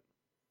pleasant.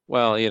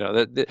 Well, they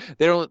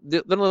don't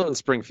live in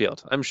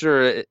Springfield. I'm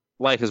sure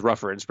life is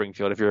rougher in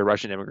Springfield if you're a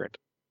Russian immigrant.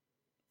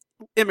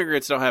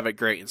 Immigrants don't have it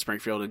great in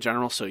Springfield in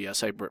general, so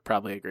yes, I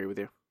probably agree with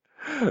you.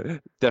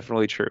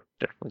 Definitely true.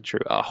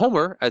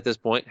 Homer, at this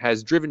point,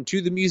 has driven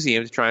to the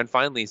museum to try and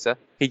find Lisa.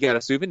 He got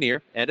a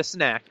souvenir and a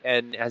snack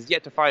and has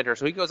yet to find her,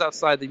 so he goes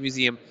outside the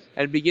museum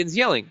and begins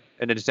yelling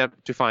in an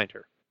attempt to find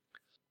her.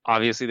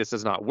 Obviously, this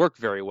does not work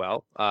very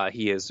well.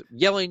 He is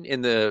yelling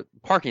in the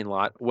parking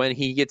lot when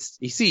he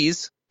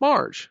sees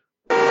Marge.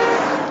 For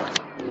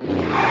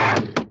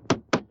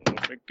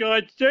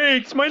God's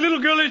sakes, my little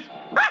girl is...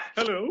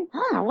 Hello?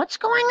 Oh, what's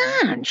going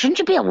on? Shouldn't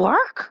you be at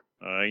work?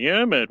 I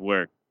am at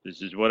work.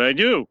 This is what I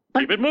do. But...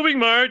 Keep it moving,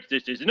 Marge.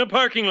 This isn't a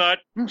parking lot.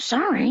 I'm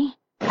sorry.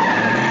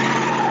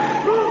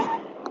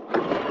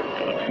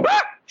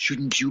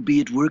 Shouldn't you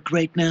be at work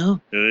right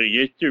now?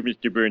 Yes, sir,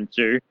 Mr. Burns,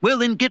 sir. Well,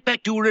 then get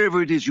back to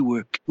wherever it is you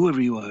work, whoever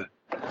you are.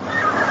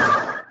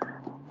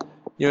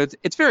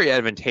 It's very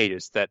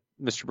advantageous that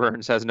Mr.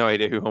 Burns has no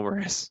idea who Homer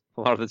is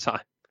a lot of the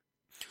time.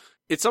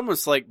 It's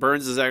almost like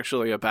Burns is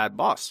actually a bad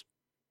boss.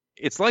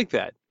 It's like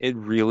that. It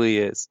really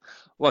is.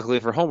 Luckily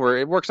for Homer,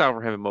 it works out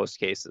for him in most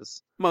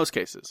cases. Most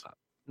cases.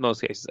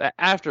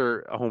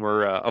 After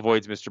Homer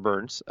avoids Mr.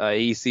 Burns,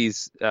 he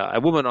sees a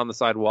woman on the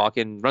sidewalk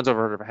and runs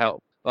over her for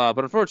help. But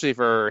unfortunately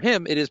for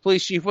him, it is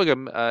Police Chief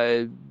Wiggum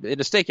in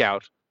a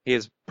stakeout.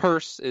 His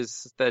purse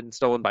is then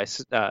stolen by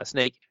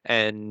Snake,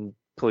 and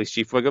Police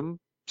Chief Wiggum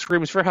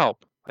screams for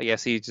help. I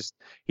guess he's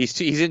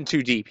in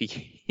too deep.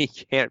 He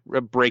can't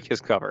break his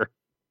cover.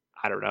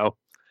 I don't know.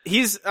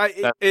 It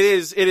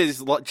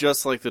is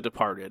just like The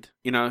Departed.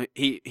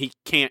 He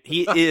can't.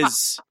 He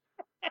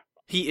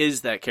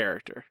is that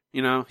character.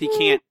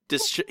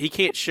 He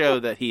can't show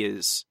that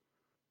he's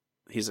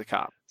a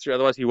cop. Sure,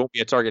 otherwise he won't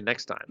be a target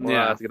next time. We'll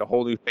have to get a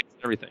whole new face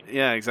and everything.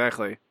 Yeah,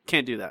 exactly.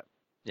 Can't do that.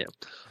 Yeah.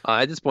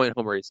 At this point,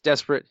 Homer is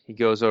desperate. He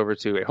goes over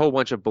to a whole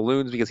bunch of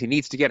balloons because he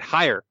needs to get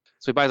higher.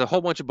 So he buys a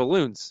whole bunch of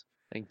balloons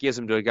and gives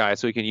them to a guy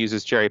so he can use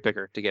his cherry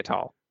picker to get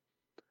tall.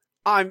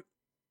 I'm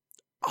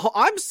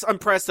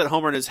impressed that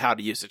Homer knows how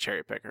to use a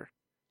cherry picker.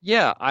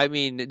 Yeah, I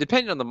mean,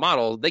 depending on the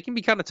model, they can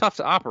be kind of tough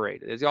to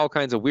operate. There's all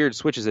kinds of weird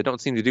switches that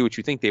don't seem to do what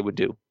you think they would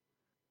do.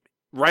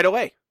 Right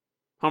away.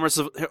 Homer's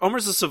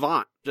a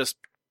savant. Just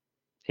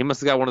He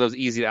must have got one of those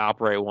easy to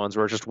operate ones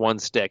where it's just one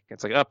stick.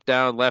 It's like up,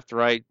 down, left,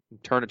 right,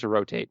 turn it to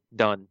rotate.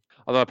 Done.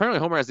 Although apparently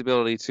Homer has the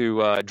ability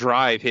to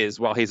drive his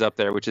while he's up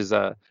there, which is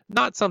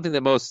not something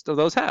that most of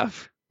those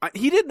have.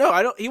 he didn't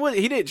know. He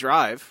didn't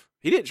drive.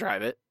 He didn't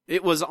drive it.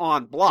 It was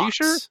on blocks. Are you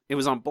sure? It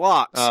was on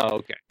blocks. Oh,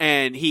 okay.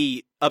 And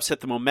he upset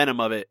the momentum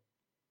of it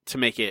to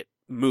make it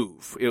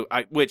move.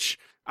 I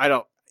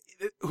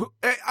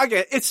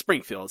get it's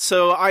Springfield,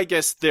 so I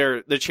guess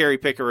the cherry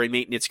picker and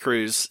maintenance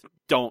crews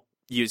don't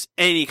use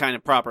any kind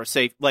of proper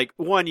safe. Like,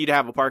 one, you'd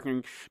have a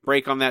parking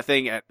brake on that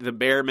thing at the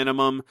bare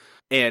minimum,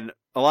 and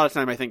a lot of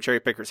time I think cherry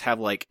pickers have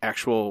like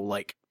actual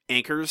like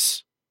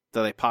anchors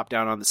that they pop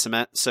down on the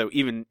cement. So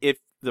even if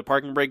the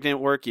parking brake didn't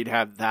work, you'd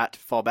have that to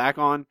fall back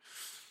on.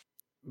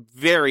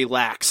 Very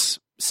lax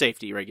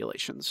safety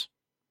regulations.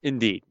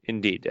 Indeed.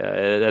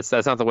 That's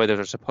not the way that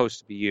they're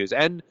supposed to be used,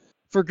 and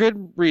for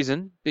good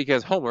reason,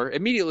 because Homer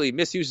immediately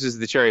misuses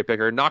the cherry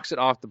picker, knocks it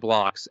off the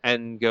blocks,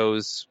 and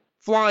goes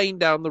flying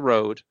down the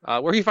road,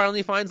 where he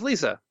finally finds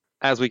Lisa.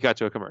 As we cut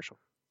to a commercial.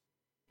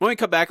 When we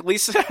come back,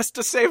 Lisa has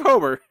to save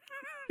Homer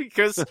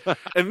because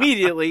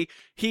immediately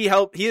he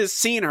has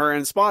seen her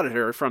and spotted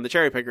her from the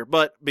cherry picker,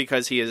 but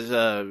because he is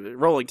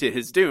rolling to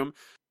his doom,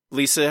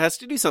 Lisa has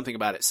to do something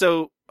about it.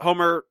 So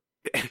Homer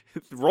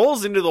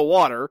rolls into the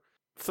water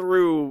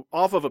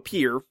off of a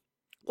pier.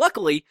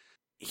 Luckily,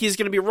 he's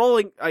going to be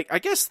rolling. I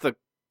guess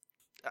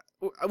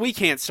we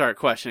can't start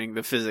questioning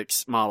the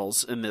physics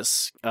models in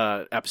this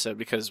episode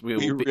because we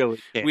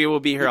will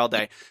be here all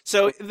day.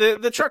 So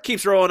the truck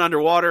keeps rolling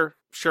underwater.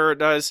 Sure it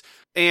does.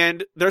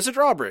 And there's a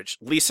drawbridge.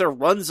 Lisa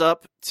runs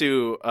up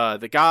to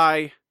the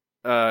guy,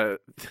 the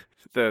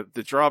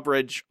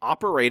drawbridge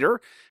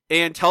operator,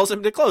 and tells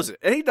him to close it.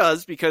 And he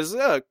does because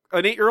an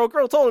 8-year-old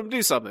girl told him to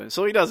do something.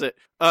 So he does it.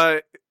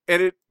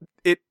 And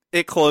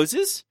it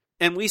closes,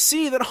 and we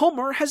see that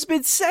Homer has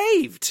been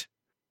saved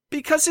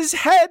because his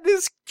head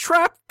is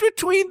trapped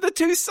between the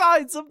two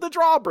sides of the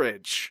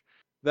drawbridge.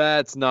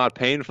 That's not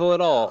painful at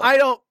all.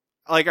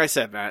 Like I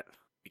said, Matt,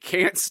 we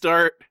can't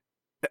start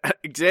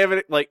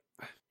examining,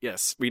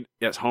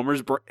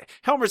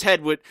 Homer's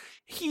head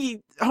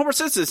Homer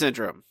Simpson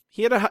syndrome.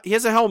 He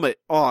has a helmet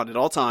on at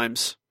all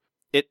times.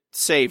 It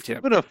saved him.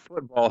 Even a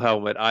football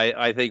helmet,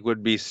 I think,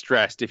 would be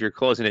stressed if you're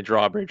closing a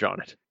drawbridge on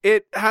it.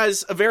 It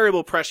has a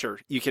variable pressure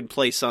you can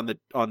place on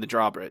the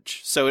drawbridge,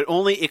 so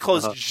it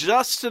closed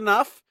just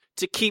enough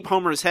to keep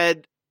Homer's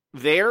head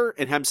there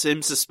and have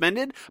him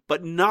suspended,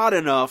 but not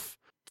enough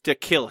to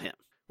kill him,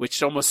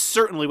 which almost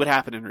certainly would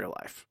happen in real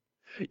life.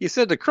 You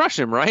said to crush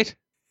him, right?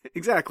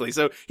 Exactly.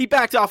 So he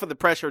backed off of the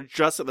pressure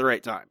just at the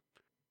right time,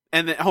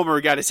 and then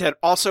Homer got his head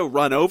also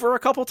run over a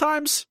couple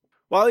times.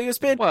 While he was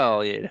pinned,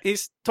 well, yeah.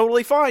 He's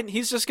totally fine.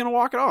 He's just going to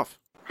walk it off.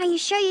 Are you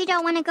sure you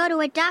don't want to go to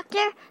a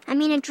doctor? I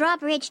mean, a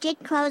drawbridge did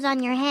close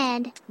on your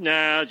head. No,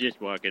 I'll just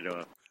walk it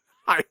off.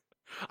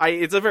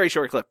 It's a very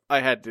short clip.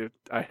 I had to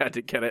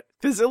get it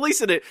because at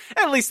least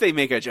they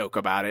make a joke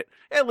about it.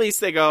 At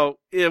least they go,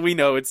 yeah, we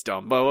know it's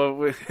dumb, but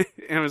and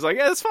it was like,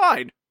 yeah, it's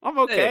fine. I'm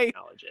okay. They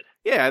acknowledge it.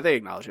 Yeah, they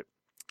acknowledge it.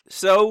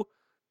 So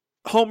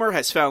Homer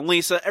has found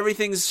Lisa.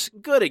 Everything's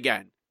good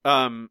again.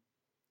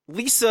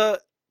 Lisa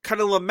kind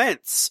of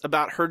laments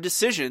about her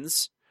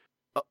decisions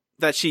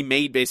that she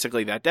made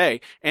basically that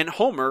day, and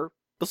Homer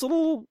was a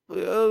little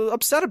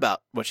upset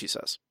about what she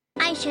says.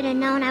 I should have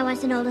known I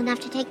wasn't old enough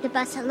to take the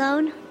bus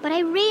alone, but I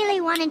really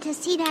wanted to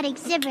see that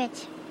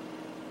exhibit.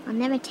 I'll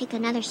never take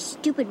another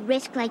stupid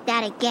risk like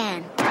that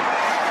again.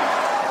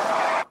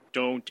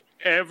 Don't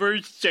ever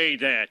say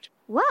that.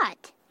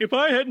 What? If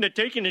I hadn't have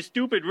taken a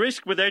stupid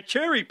risk with that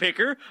cherry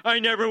picker, I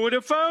never would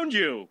have found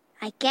you.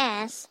 I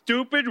guess.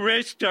 Stupid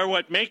risks are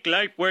what make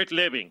life worth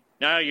living.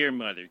 Now your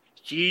mother,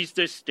 she's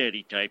the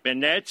steady type,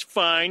 and that's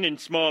fine in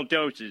small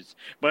doses.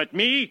 But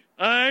me,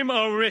 I'm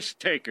a risk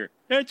taker.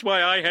 That's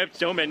why I have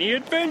so many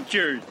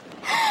adventures.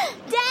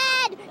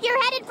 Dad,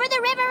 you're headed for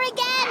the river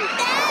again.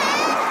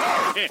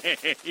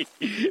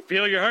 Dad!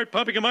 Feel your heart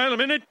pumping a mile a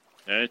minute?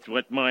 That's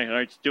what my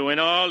heart's doing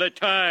all the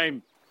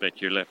time.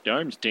 Bet your left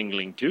arm's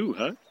tingling too,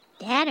 huh?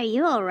 Dad, are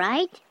you all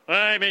right?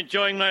 I'm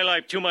enjoying my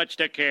life too much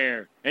to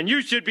care, and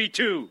you should be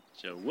too.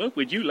 So what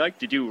would you like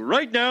to do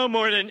right now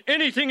more than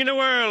anything in the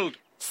world?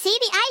 See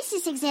the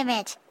ISIS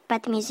exhibit,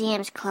 but the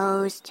museum's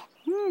closed.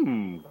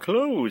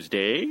 Closed,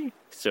 eh?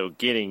 So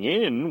getting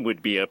in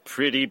would be a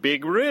pretty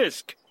big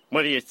risk.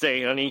 What do you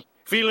say, honey?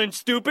 Feeling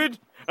stupid?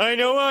 I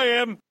know I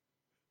am.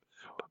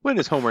 When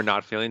is Homer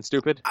not feeling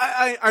stupid?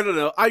 I don't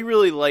know. I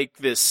really like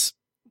this,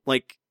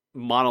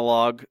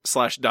 monologue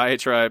 /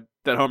 diatribe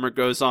that Homer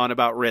goes on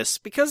about risks,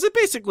 because it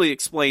basically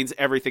explains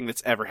everything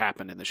that's ever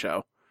happened in the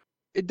show.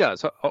 It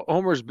does.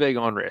 Homer's big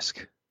on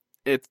risk.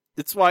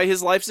 It's why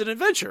his life's an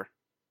adventure.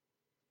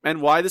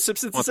 And why the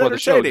Simpsons is entertaining. The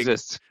show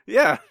exists.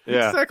 Yeah,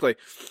 exactly.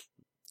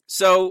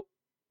 So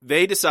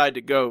they decide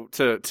to go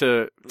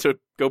to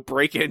go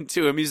break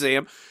into a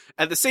museum.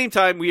 At the same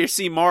time, we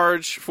see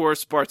Marge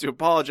force Bart to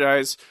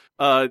apologize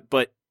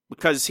But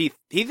because he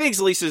thinks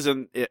Lisa's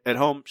at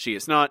home, she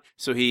is not,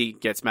 so he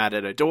gets mad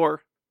at a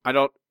door. I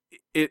don't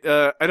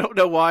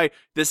know why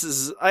this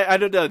is. I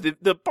don't know.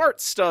 The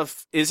Bart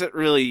stuff isn't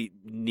really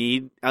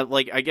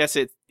I guess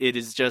it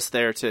is just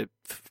there to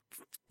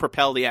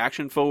propel the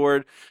action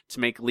forward to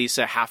make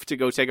Lisa have to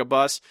go take a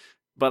bus.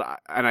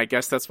 And I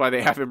guess that's why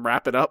they have him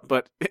wrap it up.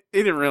 But they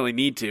didn't really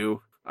need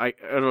to. I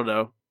don't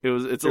know. We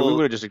would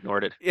have just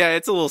ignored it. Yeah,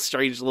 it's a little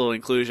strange little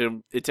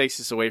inclusion. It takes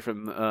us away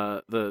from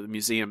the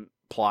museum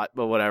plot,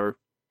 but whatever.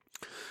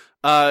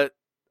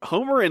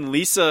 Homer and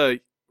Lisa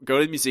go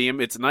to the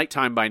museum. It's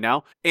nighttime by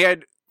now,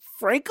 and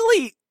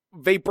frankly,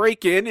 they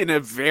break in a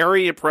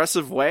very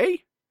impressive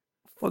way.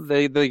 Well,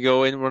 they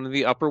go in one of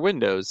the upper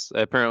windows,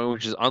 apparently,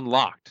 which is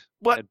unlocked.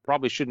 But it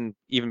probably shouldn't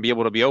even be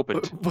able to be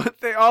opened. But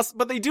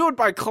they do it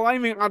by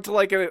climbing onto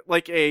like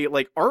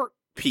a art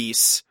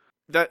piece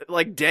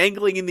that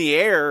dangling in the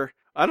air.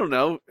 I don't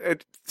know.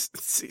 It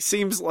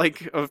seems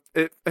like a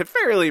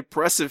fairly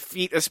impressive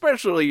feat,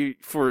 especially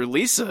for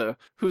Lisa,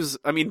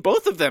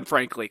 both of them,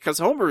 frankly, because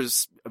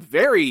Homer's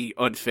very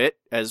unfit,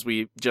 as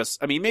we just,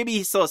 maybe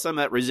he still has some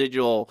of that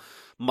residual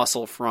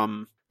muscle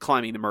from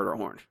climbing the murder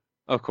horn.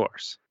 Of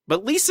course.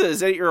 But Lisa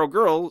is an 8-year-old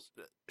girl.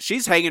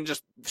 She's hanging,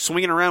 just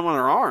swinging around on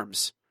her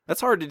arms.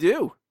 That's hard to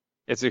do.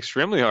 It's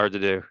extremely hard to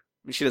do.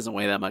 She doesn't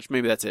weigh that much.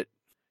 Maybe that's it.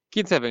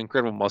 Kids have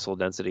incredible muscle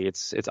density.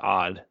 It's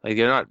odd.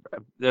 They're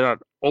not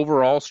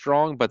overall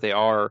strong, but they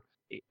are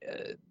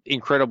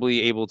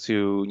incredibly able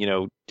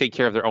to, take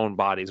care of their own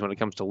bodies when it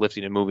comes to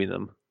lifting and moving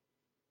them.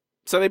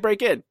 So they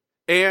break in,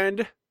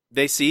 and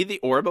they see the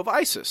orb of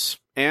Isis,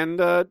 and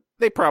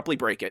they promptly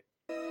break it.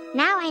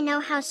 Now I know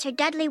how Sir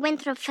Dudley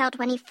Winthrop felt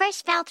when he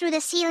first fell through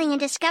the ceiling and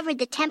discovered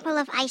the Temple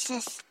of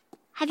Isis.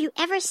 Have you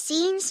ever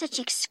seen such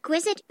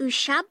exquisite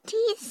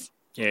ushabtis?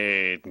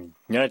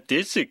 Not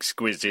this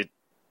exquisite.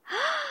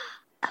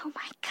 Oh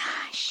my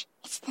gosh,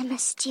 it's the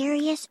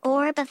mysterious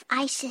orb of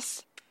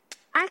Isis.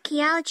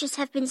 Archaeologists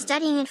have been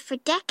studying it for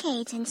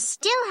decades and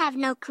still have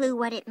no clue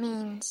what it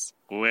means.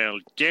 Well,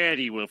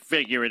 Daddy will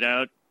figure it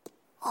out.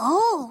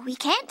 Oh, we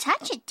can't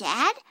touch it,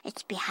 Dad.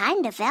 It's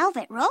behind a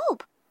velvet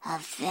robe. A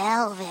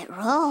velvet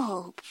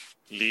robe.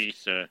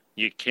 Lisa,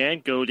 you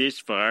can't go this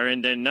far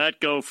and then not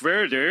go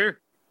further.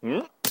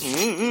 No.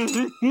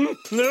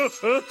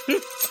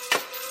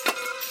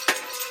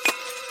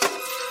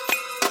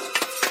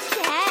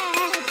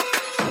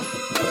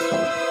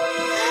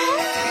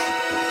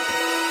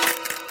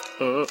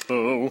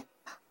 Uh-oh.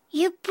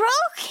 You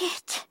broke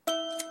it.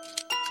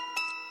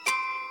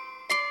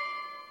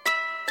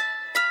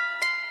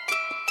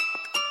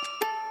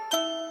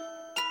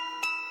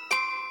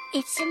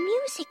 It's a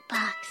music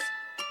box.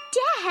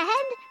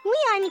 Dad, we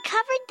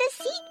uncovered the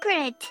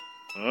secret.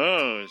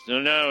 Oh, so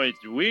now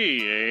it's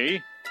we, eh?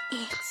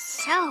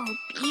 It's so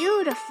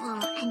beautiful.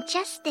 And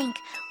just think,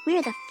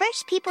 we're the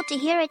first people to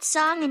hear its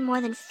song in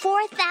more than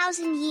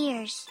 4,000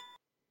 years.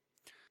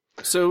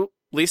 So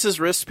Lisa's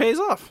risk pays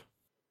off.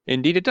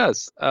 Indeed it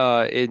does.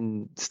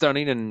 In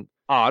stunning and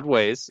odd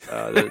ways.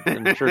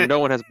 I'm sure no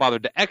one has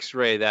bothered to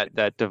x-ray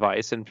that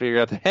device and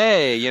figure out that,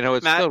 hey,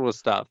 it's filled with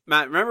stuff.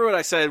 Matt, remember what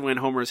I said when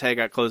Homer's head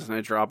got closed in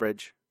a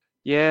drawbridge?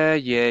 Yeah,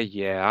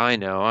 I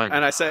know.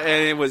 And I said,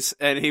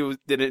 and he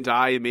didn't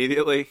die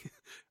immediately.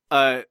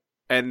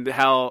 And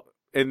how,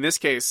 in this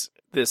case,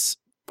 this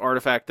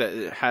artifact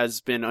that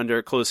has been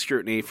under close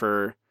scrutiny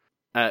for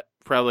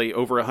probably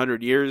over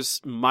 100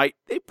 years, they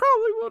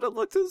probably would have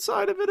looked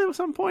inside of it at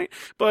some point,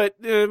 but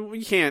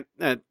we can't.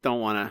 You don't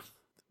want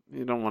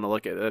to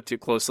look at it too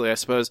closely, I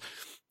suppose.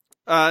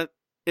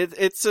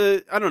 It's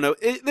a, I don't know.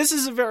 This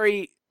is a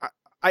very,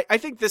 I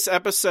think this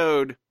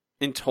episode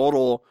in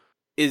total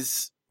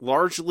is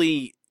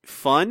largely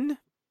fun,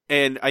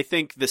 and I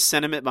think the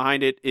sentiment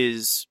behind it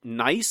is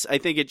nice. I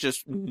think it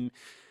just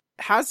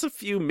has a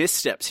few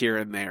missteps here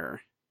and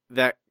there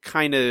that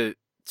kind of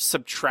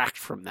subtract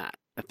from that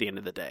at the end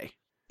of the day.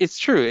 It's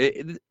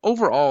true.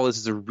 Overall, this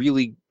is a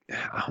really,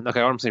 okay,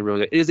 I don't say really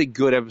good. It is a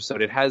good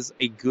episode. It has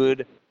a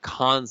good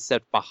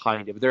concept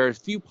behind it. But there are a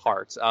few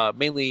parts,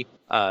 mainly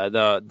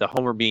the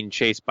Homer being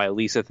chased by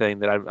Lisa thing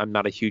that I'm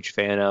not a huge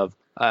fan of.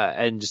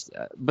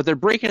 But their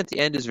break-in at the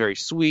end is very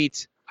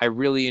sweet. I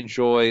really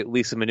enjoy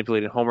Lisa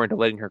manipulating Homer into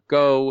letting her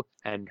go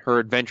and her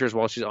adventures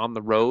while she's on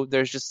the road.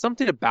 There's just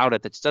something about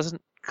it that just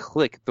doesn't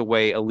click the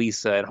way a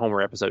Lisa and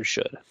Homer episode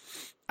should.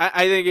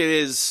 I think it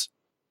is.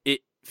 It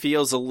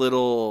feels a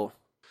little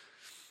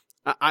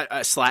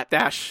a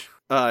slapdash.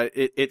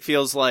 It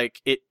feels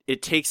like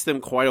it takes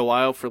them quite a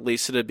while for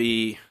Lisa to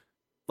be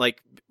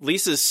like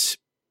Lisa's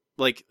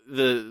like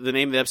the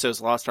name of the episode is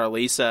Lost Our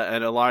Lisa,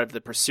 and a lot of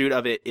the pursuit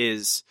of it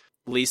is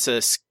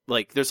Lisa's.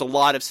 Like, there's a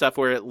lot of stuff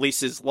where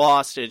Lisa's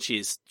lost and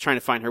she's trying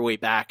to find her way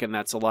back, and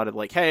that's a lot of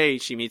like, hey,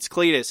 she meets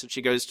Cletus and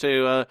she goes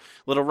to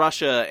Little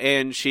Russia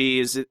and she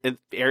is in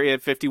Area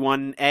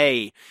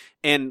 51A,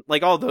 and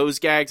like all those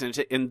gags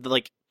and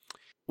like,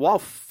 while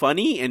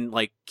funny and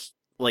like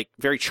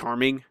very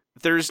charming,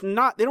 they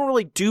don't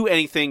really do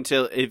anything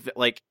to, if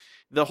like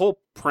the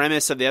whole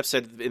premise of the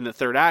episode in the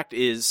third act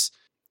is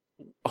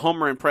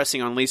Homer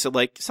impressing on Lisa,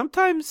 like,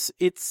 sometimes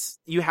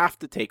you have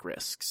to take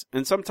risks.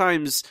 And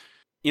sometimes,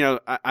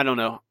 I don't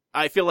know.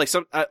 I feel like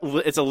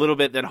it's a little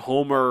bit that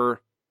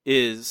Homer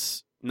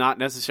is not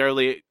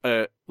necessarily,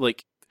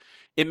 like,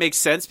 it makes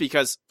sense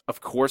because,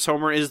 of course,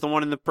 Homer is the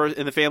one in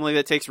the family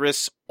that takes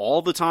risks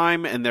all the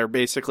time, and they're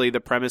basically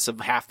the premise of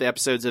half the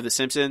episodes of The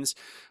Simpsons.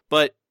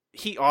 But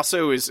he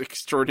also is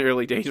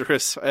extraordinarily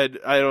dangerous, and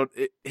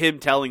him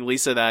telling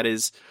Lisa that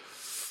is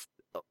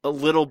a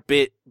little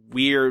bit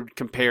weird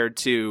compared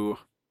to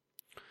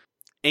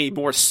a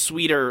more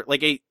sweeter,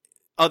 like you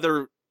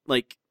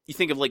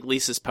think of like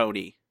Lisa's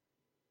Pony,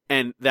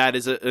 and that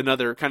is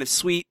another kind of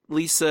sweet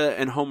Lisa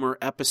and Homer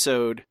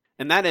episode.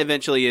 And that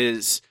eventually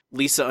is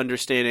Lisa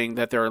understanding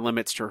that there are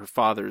limits to her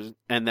father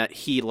and that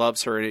he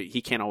loves her and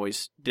he can't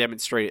always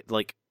demonstrate it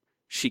like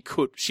she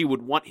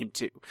would want him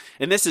to.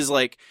 And this is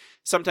like,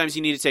 sometimes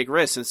you need to take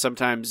risks and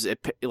sometimes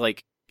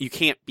you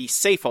can't be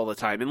safe all the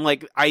time. And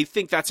like, I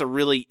think that's a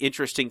really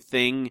interesting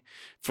thing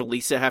for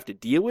Lisa to have to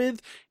deal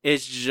with.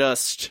 It's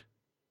just,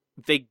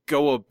 they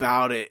go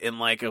about it in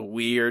like a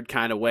weird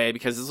kind of way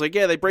because it's like,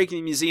 yeah, they break in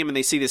the museum and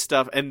they see this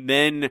stuff, and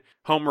then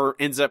Homer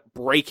ends up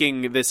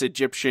breaking this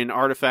Egyptian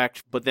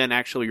artifact, but then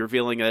actually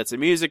revealing that it's a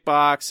music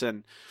box.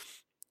 And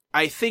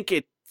I think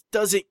it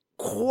doesn't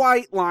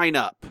quite line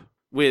up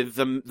with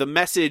the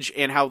message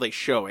and how they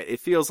show it. It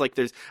feels like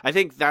I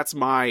think that's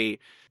my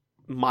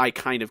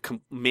kind of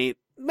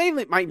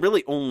mainly my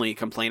really only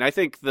complaint. I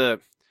think the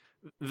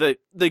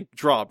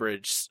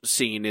drawbridge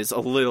scene is a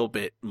little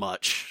bit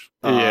much.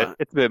 Yeah,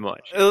 it's a bit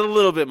much. A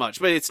little bit much,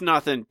 but it's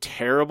nothing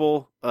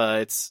terrible.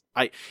 It's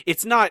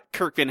not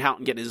Kirk Van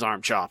Houten getting his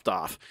arm chopped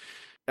off,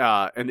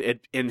 and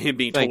him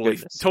being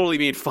totally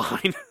being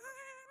fine,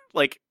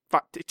 like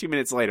 2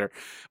 minutes later.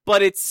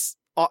 But it's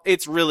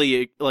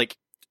really like,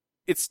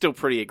 it's still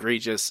pretty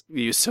egregious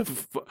use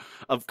of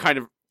kind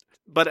of.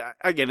 But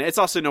again, it's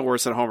also no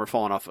worse than Homer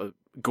falling off a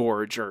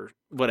gorge or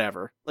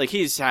whatever. Like,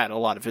 he's had a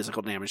lot of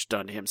physical damage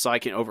done to him, so I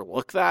can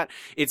overlook that.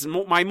 It's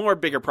my more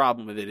bigger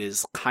problem with it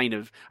is kind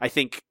of, I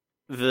think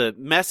the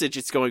message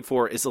it's going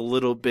for is a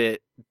little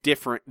bit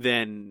different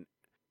than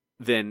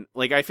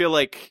like, I feel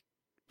like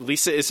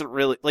Lisa isn't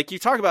really, like, you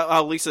talk about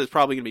how Lisa is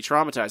probably going to be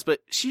traumatized, but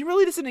she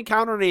really doesn't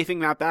encounter anything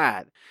that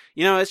bad.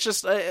 It's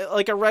just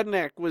like a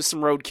redneck with some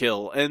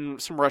roadkill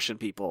and some Russian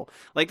people.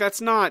 Like,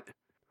 that's not,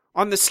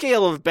 on the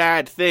scale of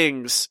bad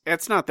things,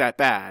 it's not that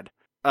bad.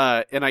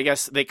 And I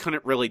guess they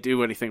couldn't really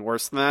do anything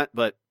worse than that,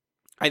 but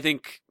I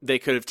think they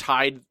could have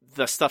tied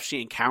the stuff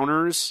she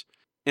encounters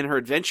in her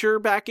adventure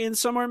back in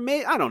somewhere.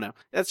 I don't know.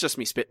 That's just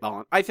me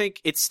spitballing. I think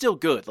it's still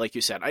good, like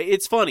you said.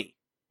 It's funny,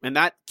 and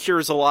that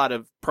cures a lot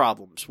of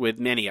problems with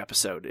any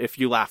episode if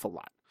you laugh a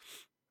lot.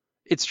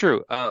 It's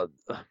true.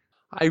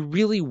 I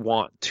really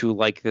want to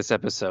like this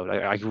episode.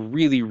 I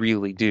really,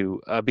 really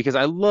do, because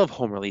I love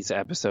Homer Lisa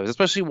episodes,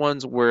 especially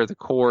ones where the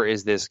core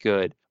is this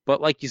good.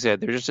 But like you said,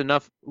 there's just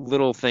enough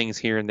little things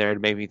here and there to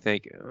make me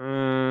think,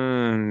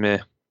 meh.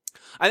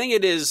 I think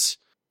it is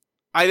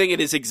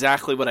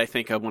exactly what I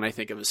think of when I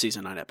think of a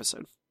season 9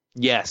 episode.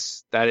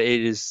 Yes, that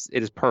it is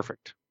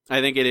perfect. I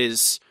think it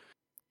is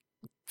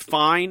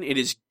fine. It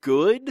is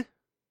good,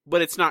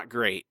 but it's not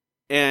great.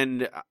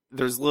 And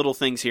there's little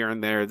things here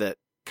and there that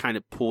kind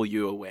of pull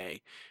you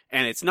away,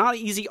 and it's not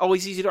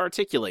always easy to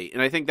articulate.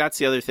 And I think that's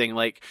the other thing.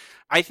 Like,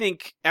 I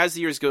think as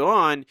the years go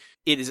on,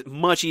 it is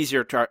much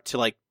easier to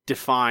like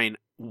define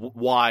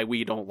why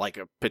we don't like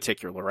a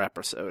particular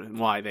episode and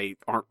why they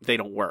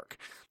don't work.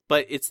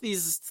 But it's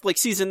these like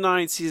season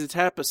 9, season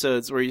 10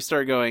 episodes where you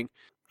start going,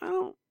 I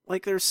don't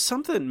like, there's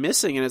something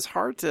missing, and it's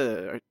hard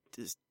to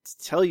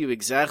tell you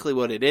exactly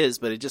what it is,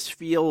 but it just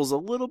feels a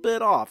little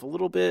bit off,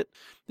 there's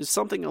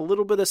something a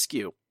little bit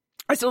askew.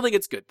 I still think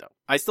it's good, though.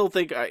 I still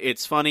think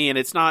it's funny, and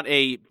it's not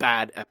a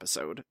bad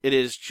episode. It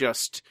is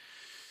just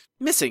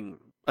missing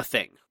a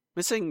thing.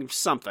 Missing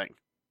something.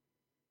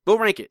 We'll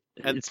rank it.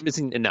 It's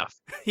missing enough.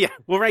 Yeah,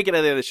 we'll rank it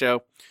at the end of the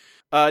show.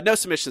 No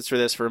submissions for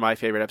this for my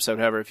favorite episode.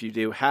 However, if you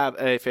do have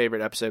a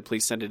favorite episode,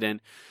 please send it in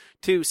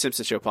to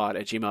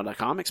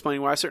simpsonshowpod@gmail.com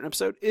explaining why a certain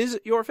episode is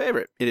your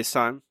favorite. It is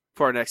time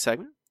for our next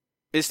segment.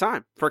 It's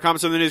time for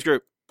comments from the news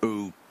group.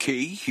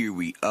 Okay, here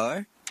we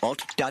are.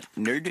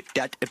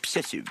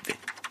 Alt.nerd.obsessive.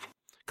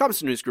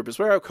 Comments News Group is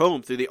where I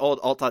comb through the old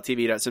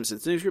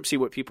alt.tv.simpsons news group, see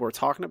what people are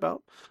talking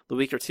about the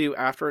week or two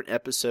after an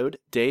episode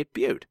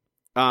debuted.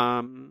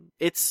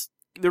 It's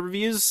the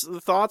reviews, the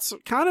thoughts,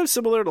 kind of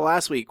similar to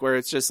last week, where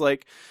it's just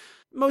like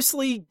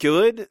mostly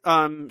good,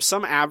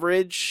 some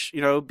average,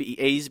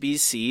 A's,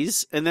 B's,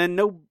 C's, and then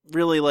no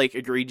really like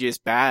egregious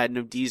bad,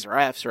 no D's or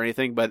F's or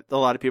anything, but a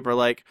lot of people are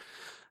like,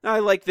 I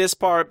like this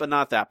part, but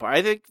not that part.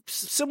 I think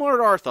similar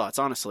to our thoughts,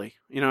 honestly.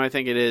 I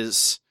think it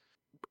is,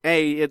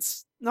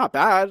 it's not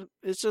bad.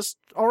 It's just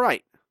all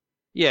right.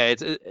 Yeah,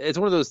 it's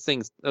one of those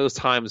things, those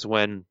times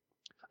when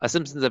a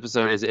Simpsons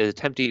episode is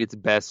attempting its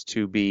best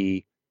to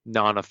be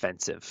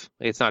non-offensive.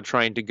 It's not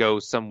trying to go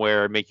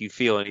somewhere and make you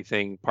feel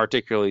anything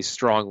particularly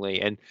strongly,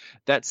 and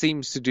that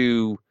seems to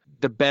do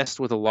the best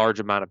with a large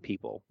amount of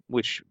people,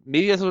 which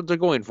maybe that's what they're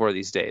going for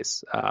these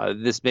days.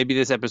 This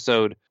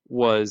episode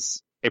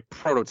was a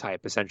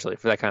prototype essentially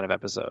for that kind of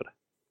episode.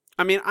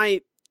 I mean,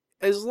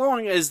 as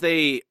long as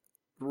they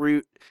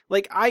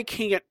I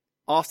can't.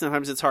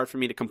 Oftentimes, it's hard for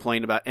me to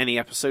complain about any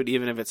episode,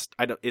 even if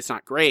it's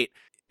not great.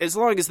 As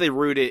long as they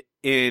root it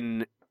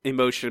in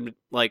emotion,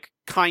 like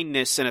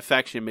kindness and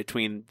affection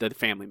between the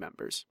family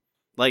members.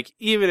 Like,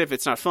 even if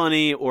it's not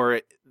funny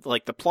or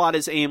like the plot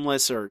is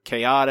aimless or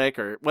chaotic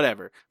or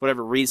whatever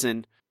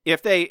reason,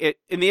 if in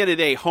the end of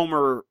the day,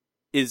 Homer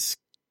is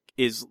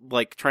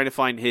like trying to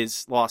find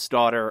his lost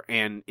daughter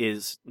and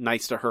is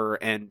nice to her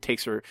and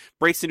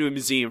breaks into a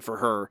museum for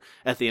her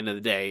at the end of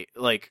the day,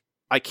 like,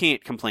 I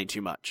can't complain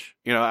too much.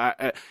 You know,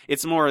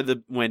 it's more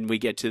when we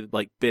get to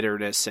like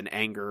bitterness and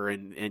anger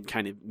and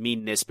kind of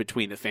meanness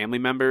between the family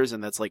members,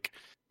 and that's like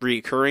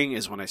reoccurring,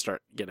 is when I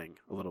start getting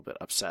a little bit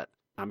upset.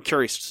 I'm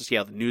curious to see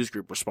how the news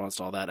group responds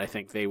to all that. I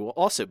think they will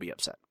also be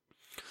upset.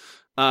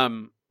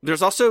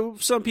 There's also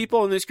some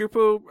people in this group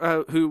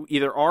who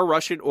either are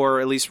Russian or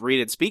at least read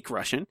and speak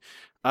Russian,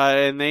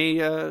 and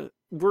they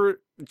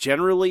were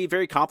generally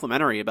very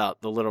complimentary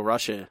about the Little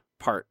Russia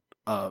part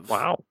of.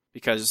 Wow.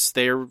 Because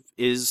they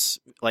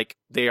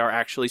are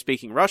actually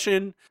speaking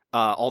Russian.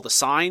 All the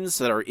signs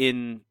that are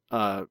in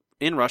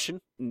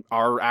Russian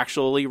are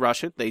actually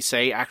Russian. They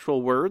say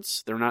actual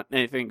words. They're not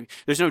anything.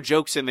 There's no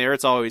jokes in there.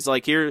 It's always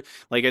like here,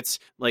 like it's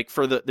like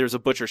there's a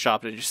butcher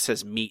shop and it just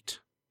says meat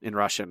in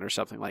Russian or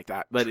something like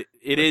that. But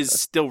it is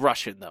still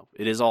Russian though.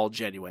 It is all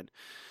genuine.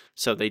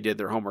 So they did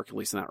their homework, at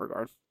least in that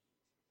regard.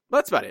 But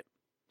that's about it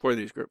for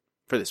the news group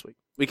for this week.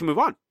 We can move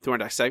on to our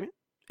next segment.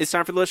 It's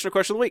time for the listener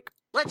question of the week.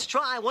 Let's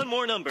try one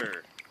more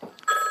number.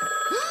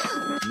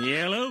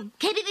 Yellow.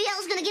 KBBL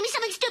is going to give me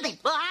something stupid.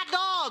 A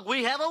hot dog.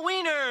 We have a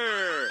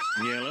wiener.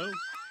 Yellow.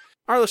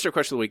 Our listener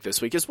question of the week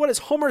this week is, what is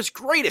Homer's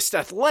greatest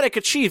athletic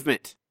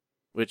achievement?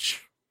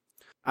 Which,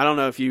 I don't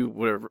know if you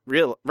would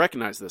have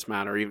recognized this,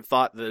 Matt, or even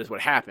thought that this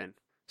would happen.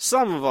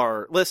 Some of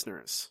our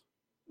listeners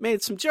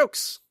made some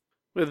jokes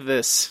with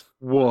this.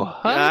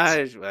 What?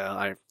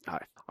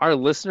 Our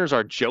listeners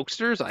are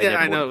jokesters?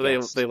 I know.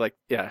 They like,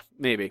 yeah,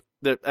 maybe.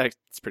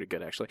 It's pretty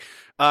good, actually.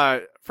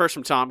 First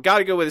from Tom.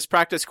 Gotta go with his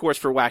practice course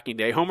for Whacking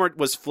Day. Homer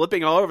was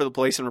flipping all over the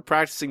place and were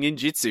practicing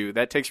ninjutsu.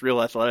 That takes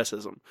real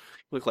athleticism.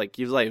 Looked like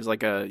he was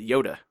like a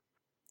Yoda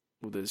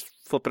with his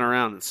flipping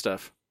around and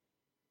stuff.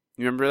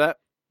 You remember that?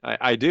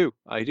 I do.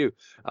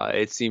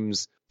 It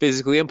seems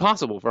physically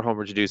impossible for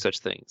Homer to do such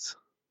things.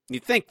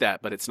 You'd think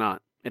that, but it's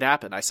not. It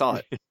happened. I saw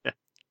it.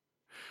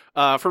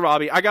 For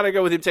Robbie, I gotta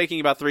go with him taking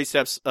about 3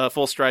 steps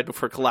full stride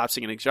before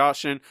collapsing in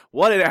exhaustion.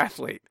 What an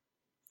athlete.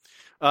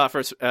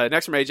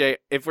 Next from AJ,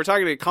 if we're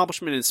talking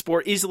accomplishment in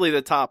sport, easily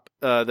the top,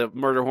 the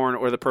murder horn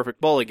or the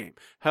perfect bowling game.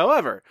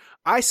 However,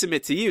 I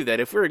submit to you that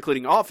if we're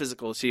including all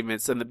physical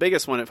achievements, then the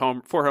biggest one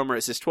for Homer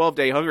is his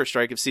 12-day hunger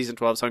strike of season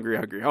 12's Hungry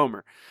Hungry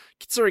Homer.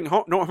 Considering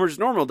Homer's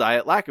normal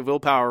diet, lack of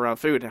willpower around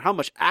food, and how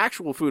much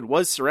actual food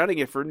was surrounding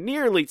it for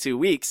nearly 2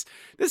 weeks,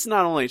 this is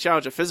not only a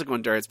challenge of physical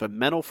endurance, but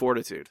mental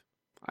fortitude.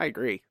 I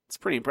agree. It's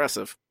pretty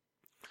impressive.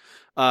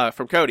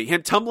 From Cody,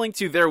 him tumbling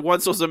to "There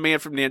once was a man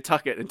from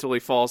Nantucket" until he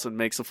falls and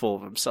makes a fool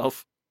of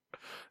himself.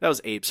 That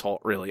was Abe's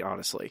fault, really,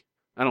 honestly.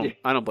 I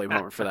don't blame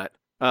Homer for that.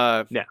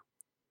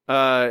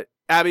 Yeah.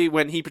 Abby,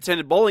 when he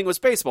pretended bowling was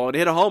baseball and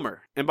hit a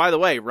homer. And by the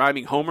way,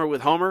 rhyming Homer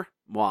with Homer,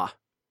 moi.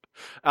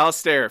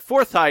 Alistair,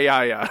 fourth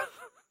hi-ya-ya.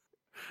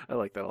 I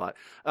like that a lot.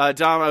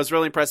 Dom, I was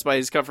really impressed by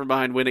his come from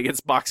behind win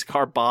against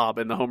Boxcar Bob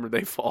and the homer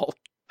they fall.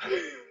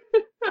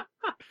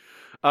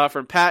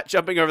 From Pat,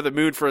 jumping over the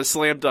moon for a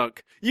slam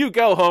dunk. You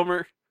go,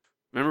 Homer.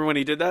 Remember when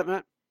he did that,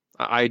 Matt?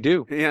 I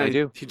do. Yeah, I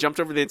do. He jumped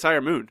over the entire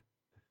moon.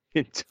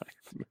 The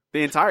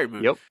entire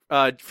moon.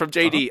 Yep. From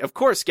JD, of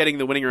course, getting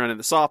the winning run in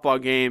the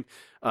softball game.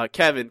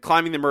 Kevin,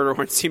 climbing the murder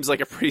horn seems like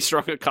a pretty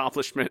strong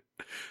accomplishment.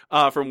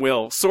 From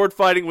Will, sword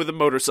fighting with a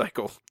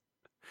motorcycle.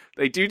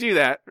 They do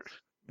that.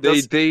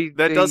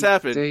 That does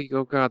happen.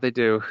 Oh God, they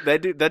do.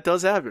 That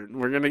does happen.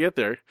 We're gonna get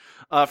there.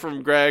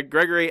 From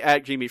Gregory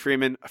at Jimmy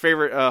Freeman,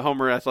 favorite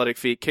Homer athletic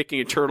feat: kicking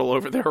a turtle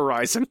over the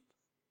horizon.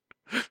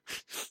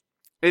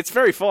 It's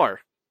very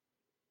far.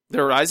 The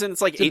horizon.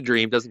 It's like it's 8. A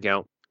dream doesn't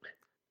count.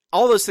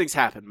 All those things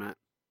happen, Matt.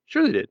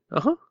 Sure they did.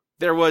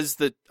 There was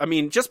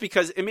just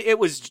because it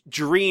was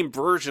dream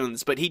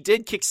versions, but he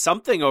did kick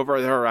something over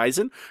the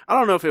horizon. I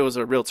don't know if it was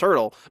a real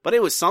turtle, but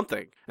it was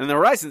something. And the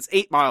horizon's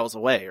 8 miles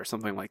away or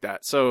something like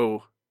that.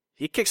 So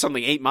he kicked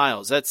something 8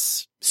 miles.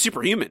 That's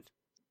superhuman.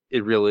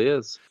 It really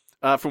is.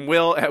 From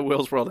Will at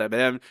Will's World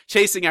M&M,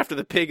 chasing after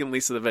the pig and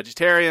Lisa the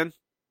vegetarian.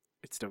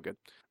 It's still good.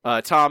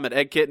 Tom at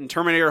Egg Kitten,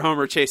 Terminator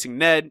Homer chasing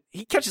Ned.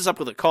 He catches up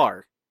with a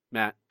car,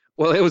 Matt.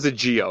 Well, it was a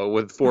Geo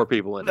with 4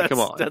 people in it. Come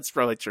on. That's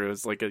probably true.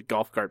 It's like a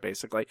golf cart,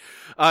 basically.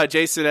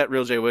 Jason at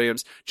Real J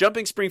Williams,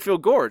 jumping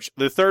Springfield Gorge,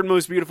 the 3rd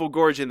most beautiful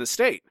gorge in the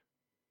state.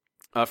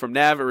 From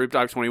Nav at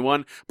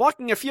RootDog21,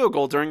 blocking a field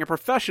goal during a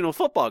professional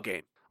football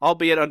game,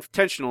 albeit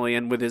unintentionally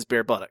and with his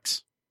bare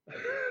buttocks.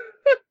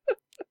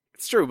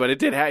 It's true, but it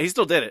did. He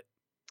still did it.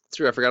 It's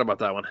true. I forgot about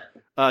that one.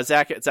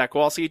 Zach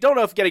Kowalski, don't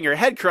know if getting your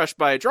head crushed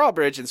by a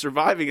drawbridge and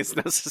surviving is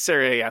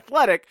necessarily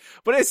athletic,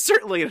 but it's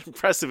certainly an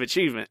impressive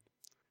achievement.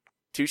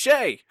 Touche.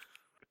 Tim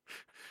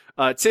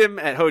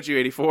at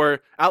Hoju84,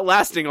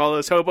 outlasting all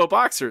those hobo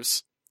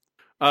boxers.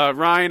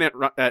 Ryan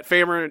at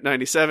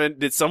Famer97,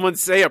 did someone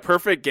say a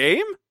perfect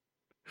game?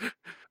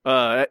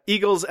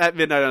 Eagles at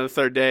midnight on the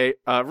third day,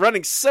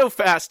 running so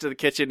fast to the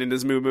kitchen in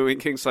his moo-mooing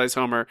king-size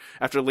Homer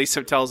after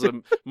Lisa tells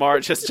him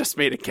Marge has just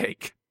made a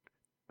cake.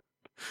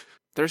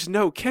 There's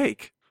no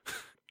cake.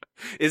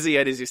 Izzy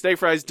at Izzy Steak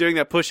Fries doing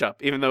that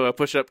push-up, even though a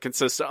push-up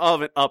consists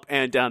of an up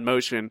and down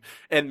motion,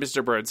 and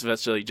Mr. Burns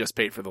eventually just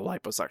paid for the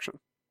liposuction.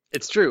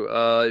 It's true.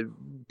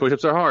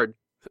 Push-ups are hard.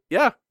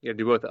 Yeah. You gotta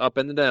do both the up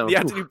and the down. You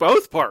have to do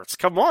both parts.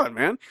 Come on,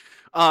 man.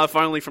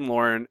 Finally from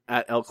Lauren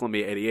at El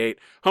Columbia 88.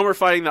 Homer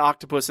fighting the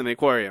octopus in the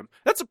aquarium.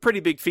 That's a pretty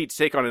big feat to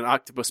take on an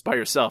octopus by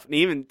yourself. And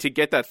even to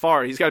get that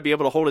far, he's got to be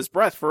able to hold his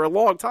breath for a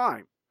long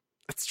time.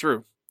 That's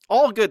true.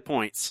 All good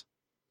points.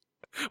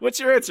 What's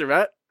your answer,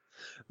 Matt?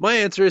 My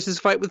answer is his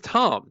fight with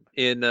Tom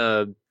in,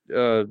 what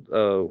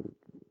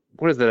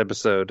is that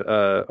episode?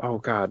 Oh,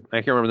 God. I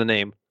can't remember the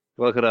name.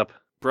 Look it up.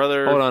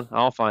 Brother. Hold on.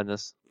 I'll find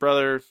this.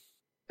 Brother.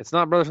 It's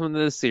not Brothers from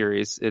the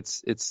series.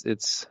 It's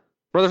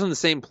Brothers from the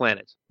Same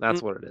Planet.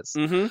 That's what it is.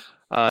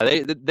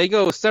 Mm-hmm. They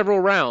go several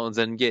rounds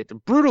and get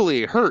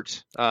brutally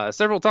hurt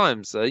several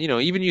times.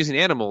 Even using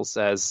animals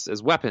as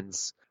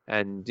weapons,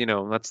 and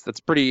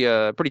that's pretty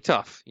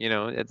tough.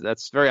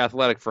 That's very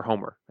athletic for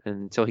Homer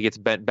until he gets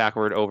bent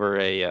backward over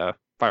a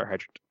fire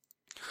hydrant.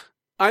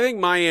 I think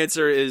my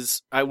answer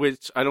is I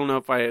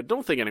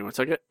don't think anyone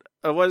took it.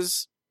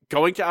 Was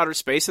going to outer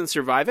space and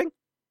surviving.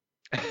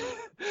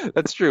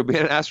 That's true.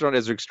 Being an astronaut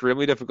is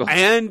extremely difficult.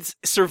 And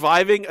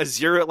surviving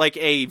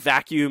a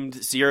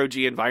vacuumed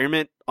zero-G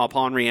environment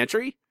upon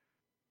re-entry,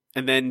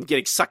 and then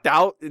getting sucked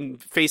out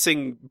and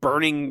facing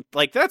burning,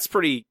 that's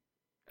pretty,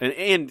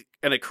 and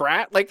a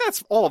crash,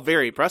 that's all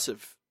very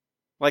impressive.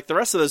 The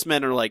rest of those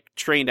men are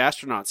trained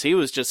astronauts. He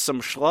was just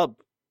some schlub.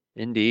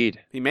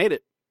 Indeed. He made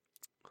it.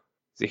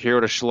 He's a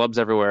hero to schlubs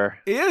everywhere.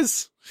 He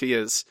is.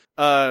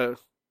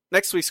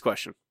 Next week's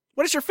question.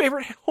 What is your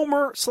favorite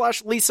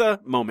Homer/Lisa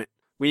moment?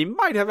 We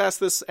might have asked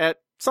this at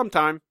some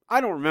time.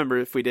 I don't remember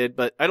if we did,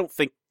 but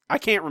I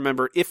can't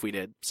remember if we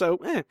did. So,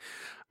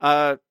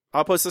 I'll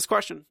post this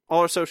question.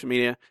 All our social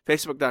media,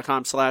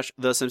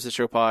 facebook.com/The Simpsons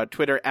Show Pod,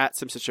 Twitter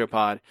 @Simpsons Show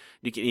Pod.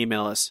 You can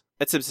email us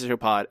at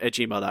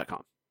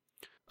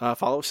simpsonshowpod@gmail.com.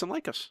 Follow us and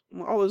like us.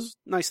 All those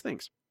nice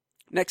things.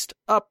 Next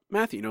up,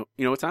 Matthew,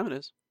 you know what time it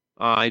is?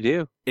 I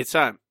do. It's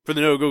time for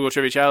the No Google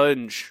Trivia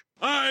Challenge.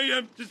 I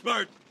am too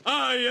smart.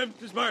 I am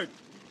too smart.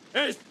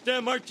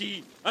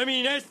 S-M-R-T. I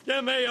mean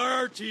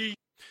S-M-A-R-R-T.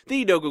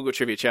 The No Google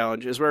Trivia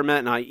Challenge is where Matt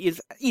and I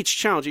each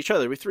challenge each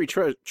other with three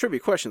trivia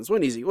questions.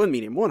 One easy, one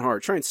medium, one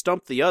hard. Try and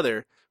stump the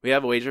other. We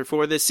have a wager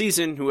for this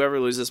season. Whoever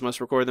loses must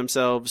record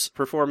themselves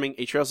performing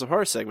a Trails of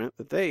Horror segment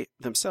that they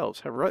themselves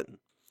have written.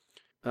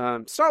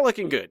 It's not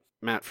looking good,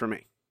 Matt, for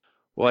me.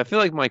 Well, I feel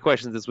like my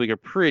questions this week are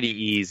pretty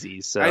easy,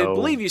 so... I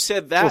believe you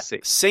said that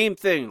same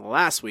thing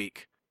last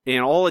week.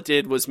 And all it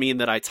did was mean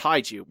that I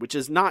tied you, which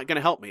is not going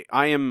to help me.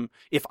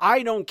 If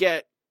I don't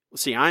get,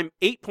 I'm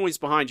 8 points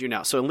behind you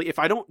now. So if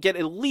I don't get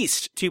at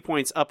least 2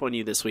 points up on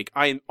you this week,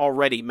 I am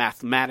already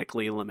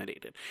mathematically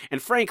eliminated. And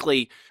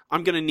frankly,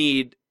 I'm going to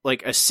need a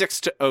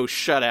 6-0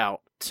 shutout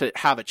to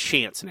have a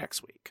chance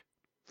next week.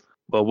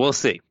 Well, we'll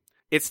see.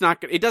 It's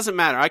not, it doesn't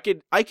matter. I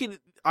could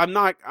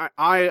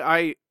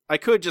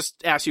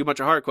just ask you a bunch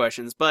of hard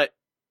questions, but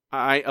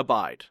I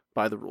abide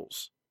by the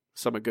rules.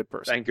 So I'm a good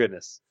person. Thank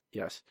goodness.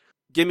 Yes.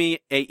 Give me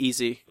a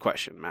easy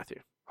question,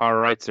 Matthew. All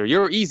right, sir.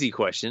 Your easy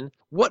question.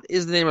 What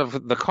is the name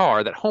of the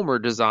car that Homer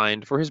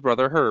designed for his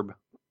brother Herb?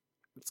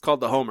 It's called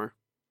the Homer.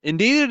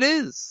 Indeed it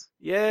is.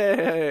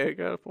 Yay,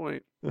 got a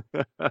point.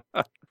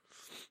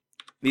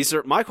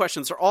 My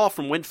questions are all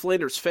from when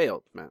Flanders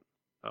failed, Matt.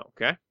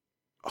 Okay.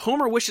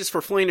 Homer wishes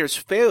for Flanders'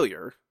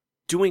 failure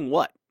doing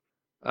what?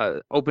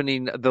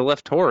 Opening the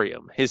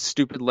Leftorium, his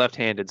stupid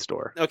left-handed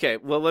store. Okay,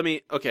 well,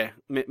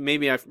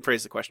 maybe I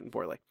phrased the question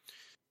poorly.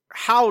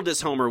 How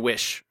does Homer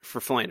wish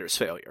for Flanders'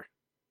 failure?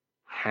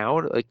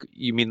 How?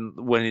 You mean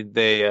when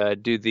they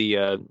do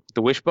the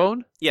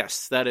wishbone?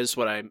 Yes, that is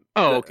what I'm...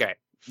 Oh, okay.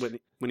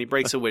 When he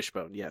breaks a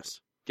wishbone,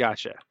 yes.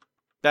 Gotcha.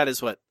 That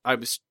is what I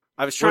was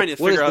trying to figure out.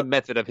 What is the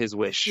method of his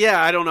wish?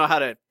 Yeah, I don't know how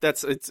to...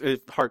 It's a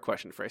hard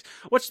question to phrase.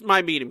 What's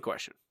my medium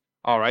question?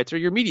 All right, so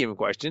your medium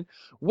question.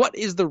 What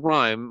is the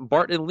rhyme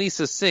Bart and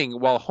Lisa sing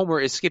while Homer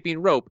is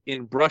skipping rope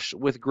in Brush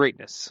with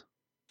Greatness?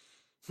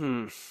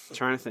 Trying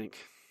to think.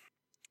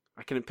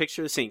 I can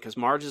picture the scene because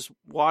Marge is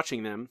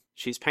watching them.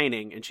 She's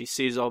painting, and she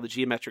sees all the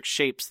geometric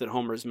shapes that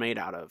Homer's made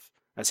out of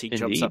as he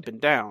jumps up and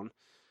down.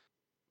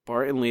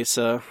 Bart and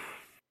Lisa.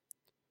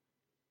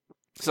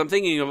 So I'm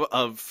thinking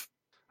of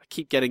I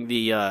keep getting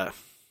the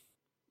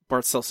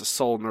Bart sells a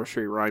soul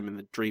nursery rhyme in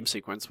the dream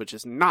sequence, which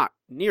is not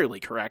nearly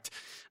correct.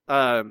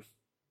 Man,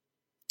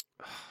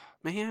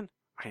 I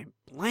am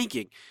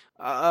blanking.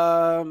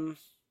 I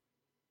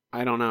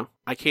don't know.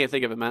 I can't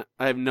think of it, Matt.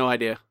 I have no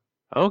idea.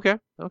 Okay.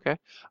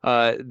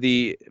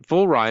 The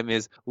full rhyme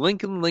is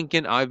Lincoln,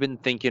 Lincoln, I've been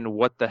thinking,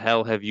 what the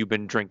hell have you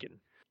been drinking?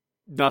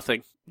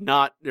 Nothing.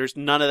 There's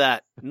none of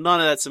that. None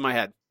of that's in my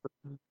head.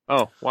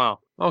 Oh, wow.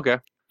 Okay.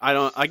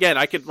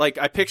 I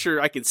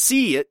could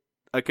see it.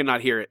 I could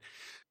not hear it.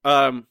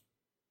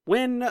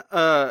 When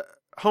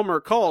Homer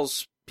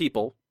calls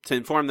people to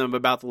inform them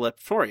about the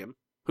leptorium,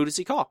 who does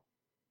he call?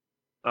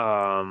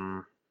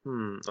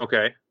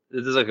 Okay.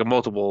 This is like a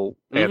multiple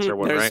answer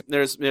one, right?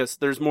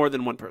 There's more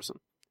than one person.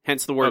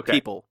 Hence the word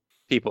people.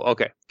 People.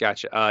 Okay,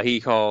 gotcha. He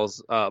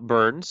calls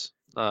Burns.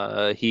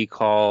 He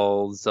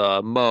calls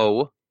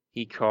Moe.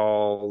 He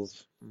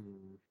calls.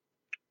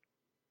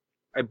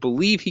 I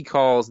believe he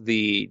calls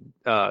the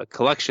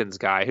collections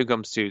guy who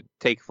comes to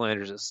take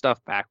Flanders'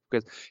 stuff back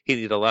because he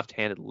needed a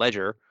left-handed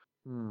ledger.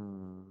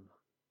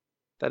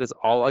 That is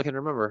all I can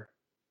remember.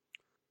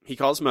 He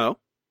calls Moe.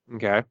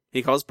 Okay.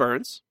 He calls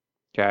Burns.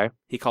 Okay.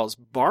 He calls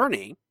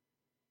Barney.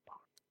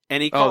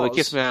 And he calls... the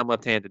kiss me I'm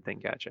left-handed thing,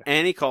 gotcha.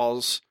 And he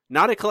calls,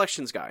 not a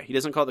collections guy. He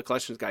doesn't call the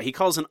collections guy. He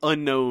calls an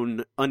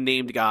unknown,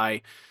 unnamed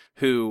guy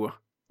who,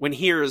 when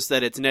hears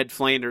that it's Ned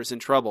Flanders in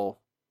trouble...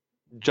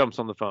 Jumps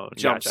on the phone.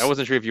 Jumps. Gotcha. I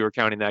wasn't sure if you were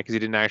counting that because he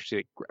didn't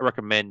actually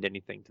recommend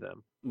anything to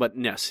them. But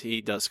yes,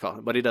 he does call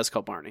him. But he does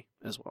call Barney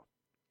as well.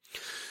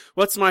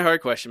 What's my hard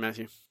question,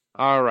 Matthew?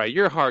 All right,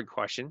 your hard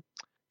question.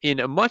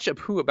 In Much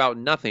Apu About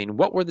Nothing,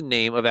 what were the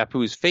name of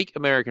Apu's fake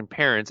American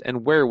parents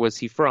and where was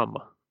he from?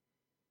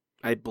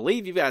 I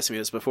believe you've asked me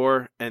this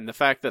before, and the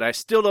fact that I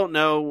still don't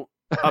know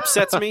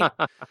upsets me.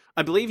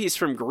 I believe he's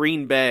from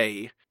Green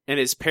Bay, and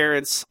his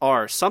parents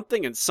are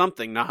something and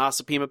something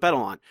Nahasapima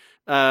Petalon.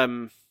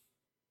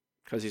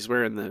 Because he's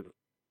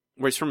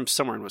he's from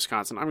somewhere in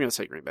Wisconsin. I'm going to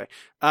say Green Bay.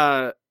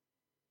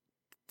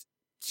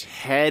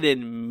 Ted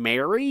and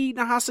Mary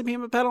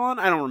Nahasapima Petalon?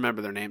 I don't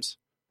remember their names.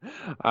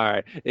 All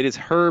right. It is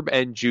Herb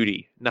and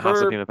Judy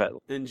Nahasapima Petalon.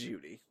 And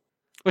Judy.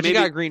 But you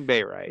got Green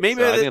Bay right.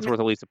 Maybe so I think it's worth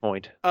at least a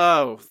point.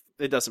 Oh,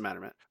 it doesn't matter,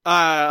 Matt.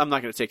 I'm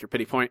not going to take your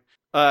pity point.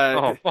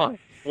 Oh, fine.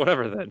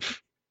 Whatever then.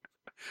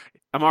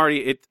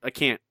 I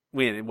can't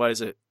win. And what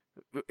is it?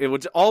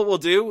 All we'll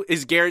do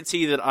is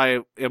guarantee that I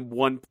am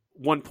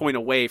one point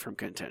away from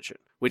contention,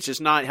 which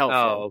is not helpful.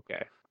 Oh,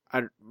 okay.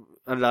 I'd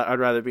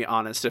rather be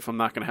honest if I'm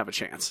not going to have a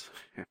chance.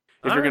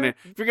 If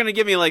you're gonna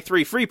give me like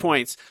 3 free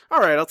points, all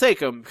right, I'll take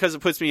them because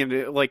it puts me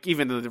into like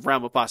even the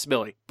realm of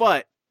possibility.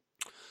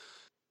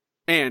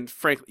 And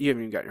frankly, you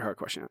haven't even got your hard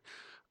question yet.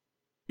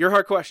 Your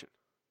hard question: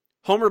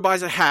 Homer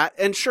buys a hat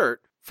and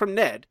shirt from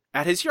Ned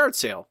at his yard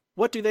sale.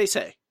 What do they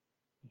say?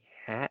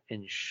 Hat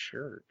and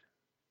shirt.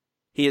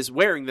 He is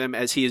wearing them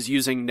as he is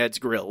using Ned's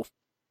grill.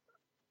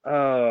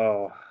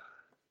 Oh,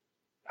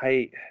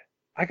 I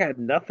got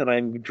nothing.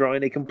 I'm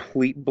drawing a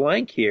complete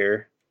blank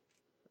here.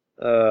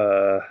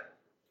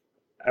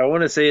 I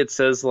want to say it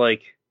says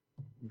like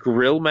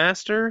Grill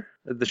Master,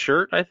 the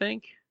shirt, I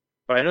think.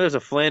 But I know there's a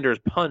Flanders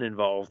pun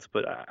involved,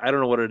 but I don't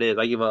know what it is.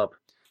 I give up.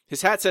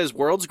 His hat says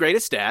World's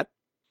Greatest Dad,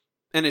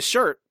 and his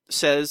shirt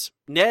says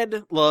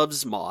Ned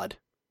Loves Maud.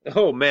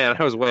 Oh man,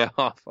 I was way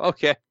off.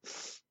 Okay.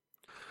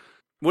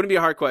 Wouldn't be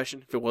a hard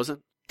question if it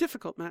wasn't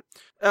difficult, Matt.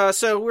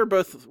 So we're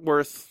both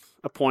worth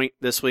a point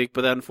this week,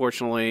 but that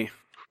unfortunately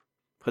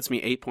puts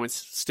me 8 points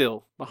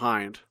still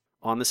behind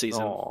on the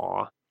season.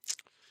 Aww.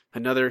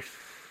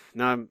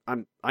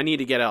 I need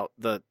to get out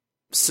the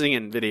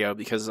singing video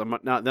because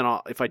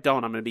if I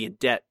don't, I'm going to be in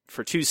debt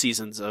for 2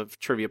 seasons of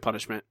trivia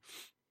punishment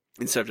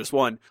instead of just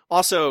 1.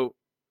 Also,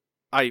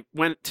 I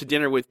went to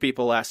dinner with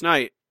people last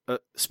night,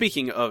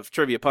 speaking of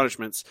trivia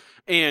punishments,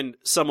 and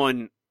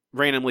someone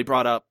randomly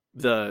brought up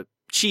the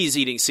cheese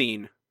eating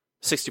scene,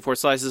 64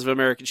 slices of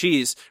American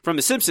cheese from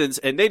The Simpsons,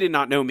 and they did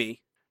not know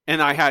me.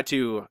 And I had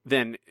to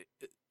then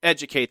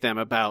educate them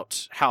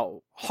about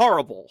how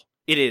horrible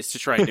it is to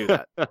try and do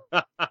that.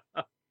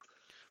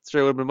 So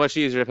it would have been much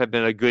easier if it had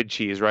been a good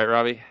cheese, right,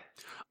 Robbie?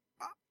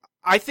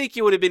 I think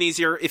it would have been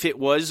easier if it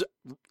was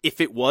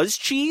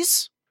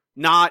cheese,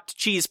 not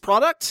cheese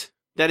product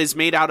that is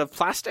made out of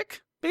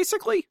plastic,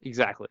 basically.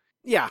 Exactly.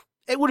 Yeah.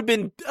 It would have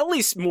been at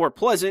least more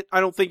pleasant. I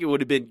don't think it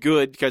would have been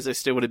good because I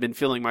still would have been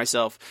filling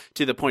myself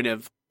to the point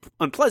of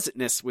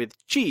unpleasantness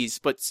with cheese,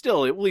 but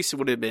still, at least it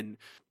would have been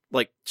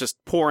like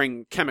just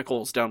pouring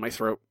chemicals down my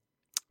throat.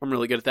 I'm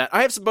really good at that.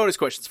 I have some bonus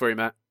questions for you,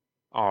 Matt.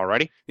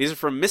 Alrighty. These are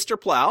from Mr.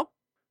 Plow.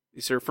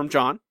 These are from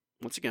John,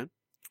 once again.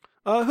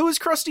 Who is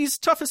Krusty's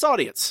toughest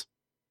audience?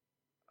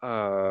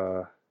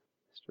 Mr.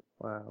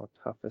 Plow,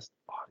 toughest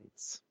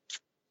audience.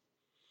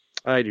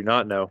 I do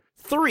not know.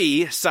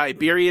 3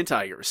 Siberian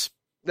tigers.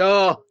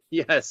 Oh,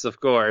 yes, of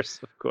course.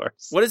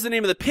 What is the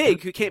name of the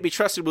pig who can't be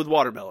trusted with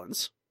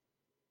watermelons?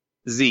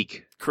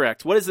 Zeke.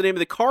 Correct. What is the name of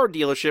the car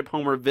dealership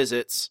Homer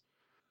visits?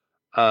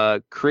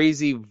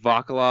 Crazy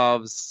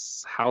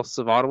Vakalov's House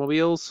of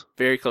Automobiles.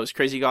 Very close.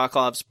 Crazy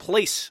Vakalov's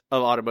Place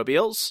of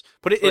Automobiles.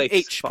 Put it in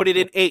H. Put it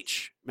in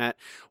H, Matt.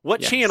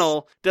 What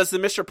channel does the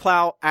Mr.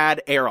 Plow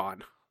ad air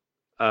on?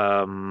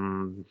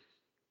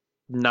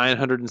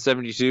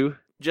 972.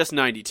 Just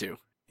 92.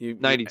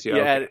 92.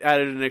 You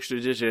added an extra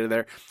digit in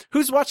there.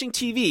 Who's watching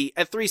TV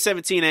at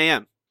 3:17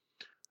 a.m.?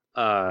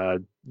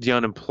 The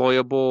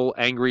Unemployable,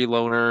 Angry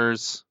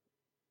Loners.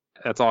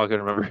 That's all I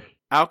can remember.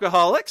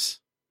 Alcoholics.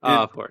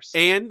 Of course.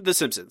 And The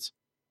Simpsons.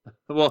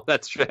 Well,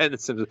 that's true. And The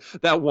Simpsons.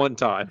 That one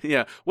time.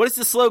 Yeah. What is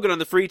the slogan on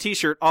the free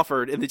T-shirt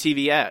offered in the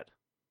TV ad?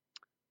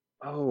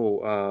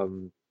 Oh,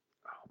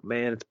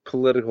 man, it's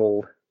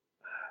political.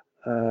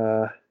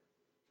 I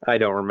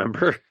don't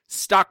remember.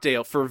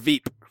 Stockdale for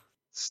Veep.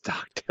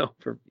 Stockdale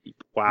for Veep.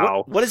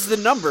 Wow. What is the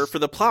number for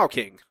the Plow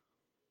King?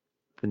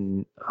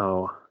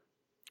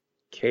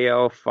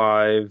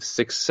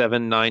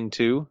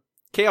 KL56792.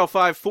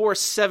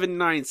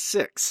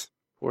 KL54796.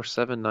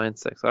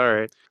 4796. All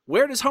right.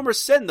 Where does Homer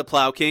send the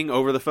Plow King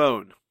over the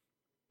phone?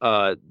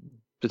 The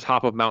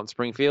top of Mount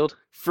Springfield.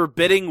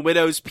 Forbidding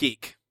Widow's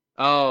Peak.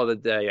 Oh,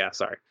 yeah.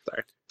 Sorry.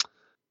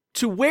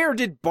 To where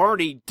did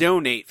Barney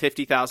donate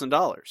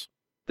 $50,000?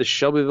 The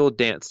Shelbyville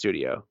Dance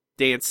Studio.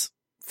 Dance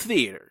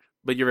theater,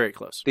 but you're very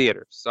close.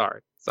 Theater.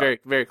 Sorry. Very,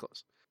 very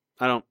close.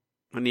 I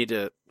need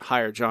to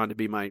hire John to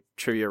be my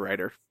trivia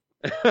writer.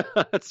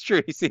 That's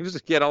true. He seems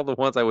to get all the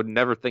ones I would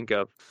never think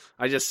of.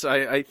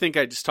 I think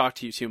I just talk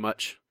to you too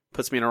much.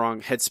 Puts me in a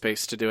wrong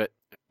headspace to do it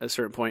at a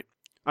certain point.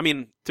 I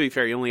mean, to be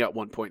fair, you only got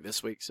 1 point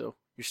this week, so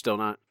you're still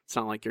not. It's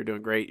not like you're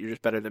doing great. You're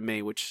just better than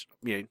me, which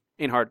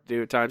ain't hard to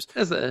do at times.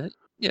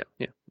 Yeah.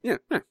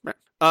 Right.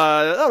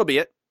 That'll be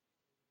it.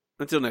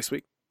 Until next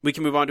week, we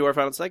can move on to our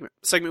final segment.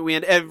 Segment we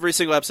end every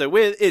single episode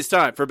with is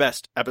time for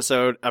Best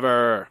Episode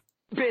Ever.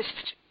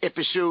 Best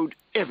episode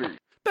ever.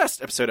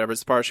 Best Episode Ever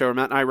is the part of the show where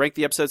Matt and I rank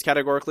the episodes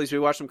categorically as we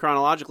watch them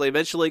chronologically,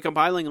 eventually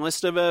compiling a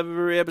list of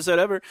every episode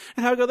ever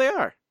and how good they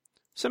are.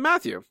 So,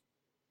 Matthew,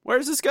 where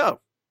does this go?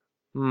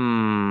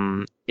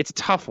 It's a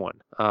tough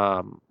one.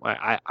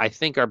 I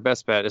think our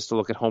best bet is to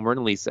look at Homer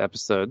and Lisa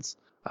episodes.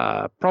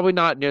 Probably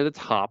not near the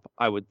top,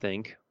 I would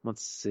think.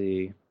 Let's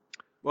see.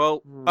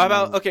 Well, how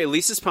about,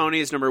 Lisa's Pony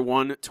is number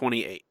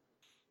 128.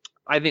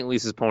 I think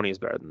Lisa's Pony is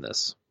better than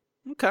this.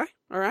 Okay,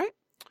 all right.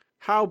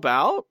 How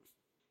about?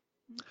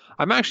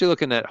 I'm actually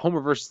looking at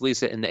Homer versus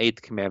Lisa in the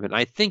Eighth Commandment.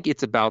 I think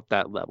it's about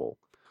that level.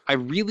 I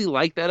really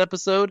like that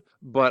episode,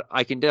 but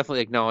I can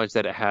definitely acknowledge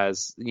that it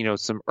has,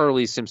 some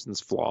early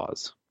Simpsons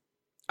flaws.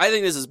 I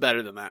think this is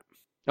better than that.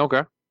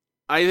 Okay.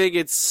 I think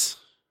it's...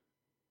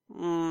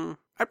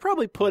 I'd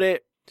probably put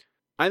it...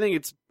 I think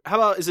it's... How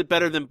about, is it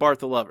better than Bart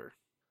the Lover?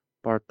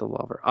 Bart the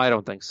Lover. I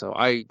don't think so.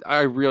 I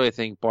really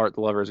think Bart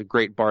the Lover is a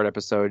great Bart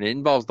episode, and it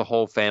involves the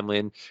whole family,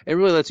 and it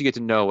really lets you get to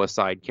know a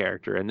side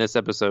character, and this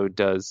episode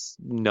does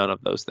none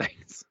of those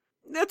things.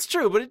 That's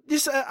true, but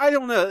I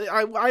don't know.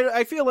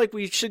 I feel like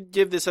we should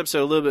give this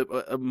episode a little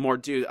bit more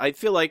due. I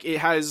feel like it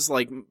has,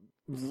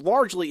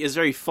 largely is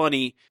very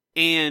funny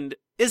and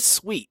is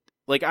sweet.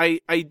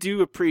 I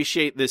do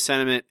appreciate the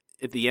sentiment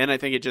at the end. I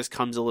think it just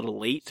comes a little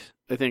late.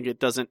 I think it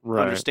doesn't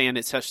understand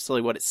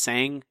necessarily what it's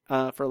saying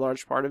for a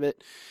large part of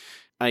it.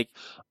 I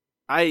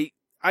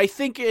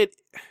think it.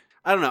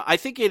 I don't know. I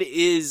think it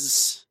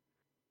is.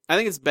 I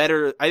think it's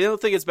better. I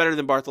don't think it's better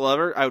than Bart the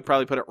Lover. I would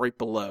probably put it right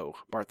below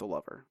Bart the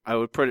Lover. I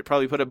would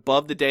probably put it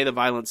above The Day the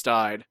Violence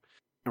Died,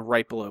 and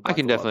right below. Bart I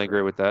can the definitely Lover.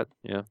 agree with that.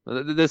 Yeah,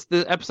 this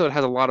episode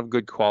has a lot of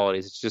good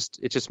qualities. It's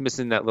just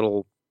missing that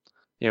little,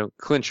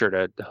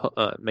 clincher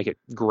to make it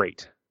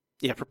great.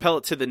 Yeah, propel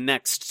it to the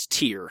next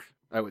tier.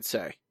 I would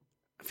say.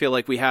 I feel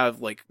like we have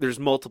there's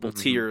multiple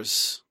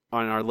tiers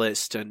on our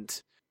list,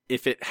 and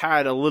if it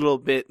had a little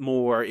bit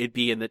more, it'd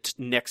be in the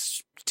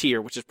next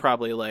tier, which is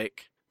probably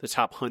the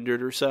top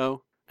 100 or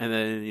so. And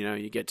then,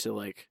 you get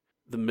to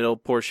the middle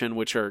portion,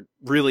 which are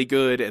really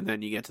good. And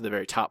then you get to the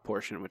very top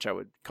portion, which I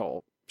would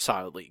call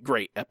solidly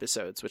great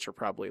episodes, which are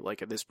probably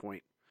at this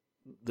point,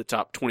 the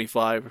top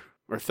 25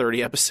 or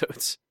 30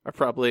 episodes are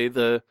probably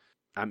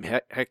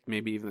heck,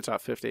 maybe even the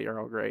top 50 are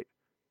all great.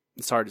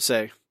 It's hard to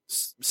say.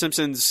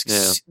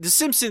 The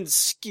Simpsons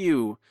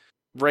skew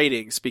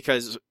ratings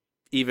because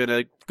even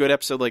a good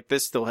episode like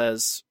this still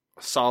has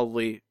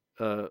solidly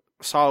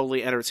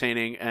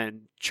entertaining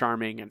and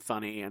charming and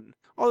funny and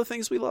all the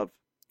things we love.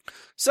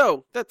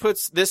 So that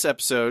puts this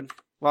episode,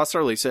 Lost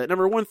Our Lisa, at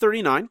number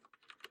 139.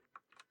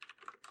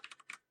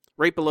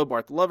 Right below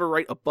Bart the Lover,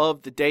 right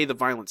above The Day the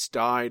Violence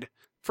Died.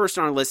 First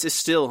on our list is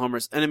still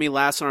Homer's Enemy.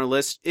 Last on our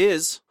list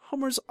is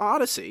Homer's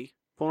Odyssey.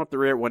 Pulling up the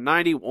rear at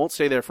 190. Won't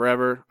stay there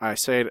forever. I've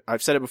said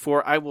it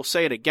before. I will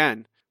say it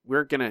again.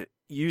 We're gonna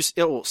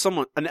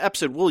an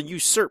episode will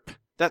usurp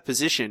that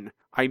position.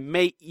 I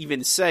may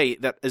even say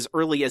that as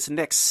early as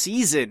next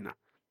season,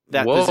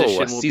 that position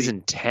will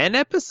season 10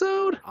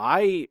 episode?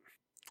 I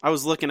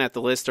was looking at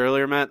the list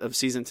earlier, Matt, of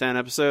season 10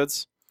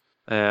 episodes.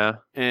 Yeah.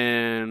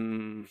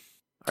 And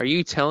are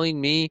you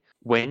telling me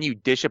When You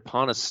Dish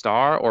Upon a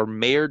Star or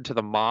Mayor to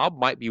the Mob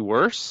might be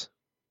worse?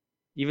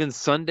 Even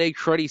Sunday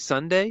Cruddy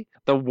Sunday?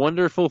 The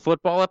wonderful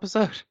football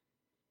episode?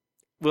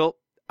 Well,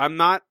 I'm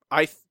not...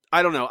 I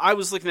don't know. I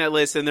was looking at that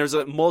list, and there's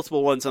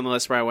multiple ones on the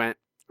list where I went,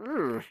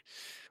 ooh,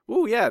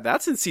 yeah,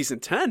 that's in season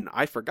 10.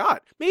 I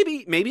forgot.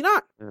 Maybe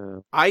not.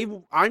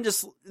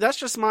 That's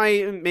just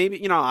my,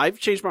 maybe, I've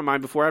changed my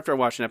mind before after I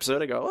watch an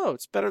episode. I go, oh,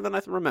 it's better than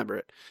I remember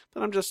it.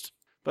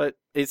 But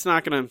it's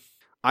not going to,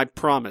 I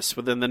promise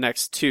within the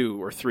next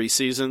 2 or 3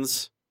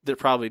 seasons, there'll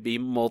probably be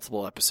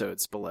multiple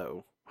episodes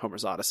below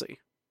Homer's Odyssey.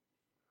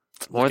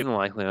 More than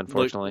likely,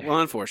 unfortunately. Well,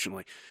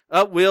 unfortunately.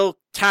 We'll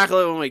tackle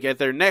it when we get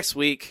there. Next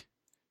week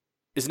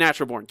is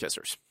Natural Born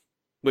Kissers,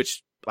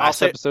 which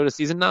last episode of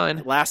season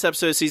 9. Last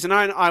episode of season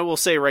 9. I will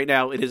say right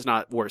now, it is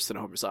not worse than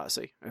Homer's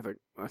Odyssey. I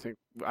think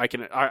I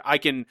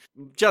can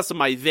just in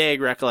my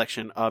vague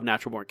recollection of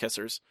Natural Born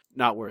Kissers,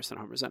 not worse than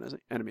Homer's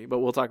Enemy. But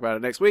we'll talk about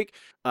it next week.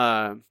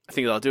 I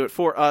think that'll do it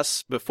for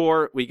us.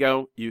 Before we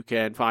go, you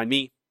can find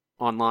me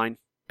online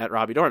at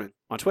Robbie Dorman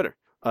on Twitter.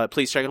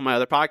 Please check out my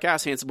other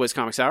podcast, Handsome Boys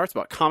Comics Hour. It's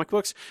about comic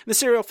books. And The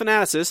Serial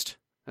Fanaticist.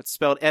 That's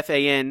spelled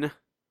F-A-N.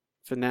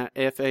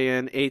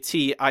 F-A-N-A-T-I-C-I-S-T.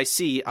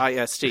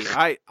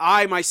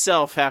 I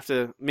myself have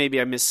to,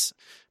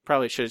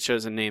 probably should have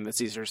chosen a name that's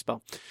easier to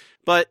spell.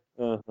 But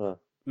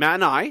Matt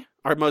and I,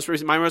 my most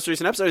recent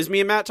episode is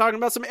me and Matt talking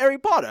about some Harry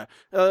Potter,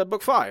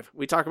 book 5.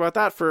 We talk about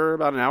that for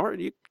about an hour.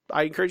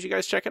 I encourage you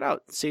guys to check it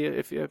out. See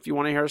if you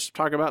want to hear us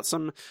talk about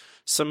some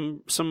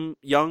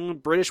young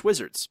British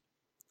wizards.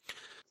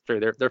 Sure,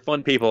 they're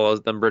fun people,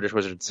 them British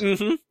wizards.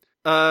 Mm-hmm.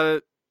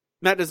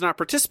 Matt does not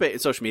participate in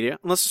social media.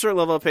 Unless a certain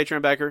level of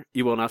Patreon backer,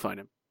 you will not find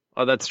him.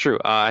 Oh, that's true.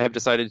 I have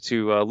decided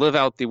to live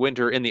out the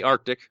winter in the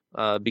Arctic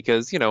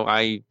because,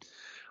 I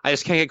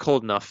just can't get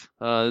cold enough.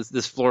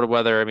 This Florida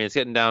weather, I mean, it's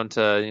getting down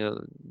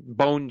to,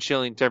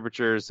 bone-chilling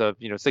temperatures of,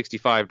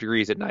 65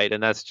 degrees at night,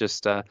 and that's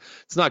just,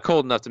 it's not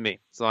cold enough to me.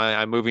 So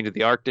I'm moving to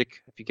the Arctic.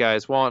 If you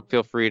guys want,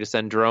 feel free to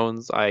send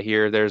drones. I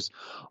hear there's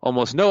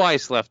almost no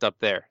ice left up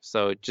there.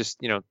 So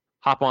just,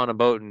 hop on a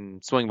boat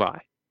and swing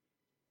by.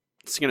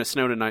 It's going to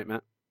snow tonight,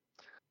 Matt.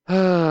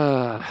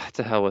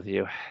 To hell with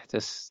you.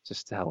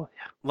 Just to hell with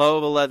you. Low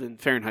of 11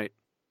 Fahrenheit.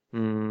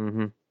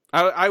 Mm-hmm.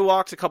 I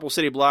walked a couple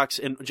city blocks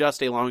in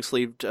just a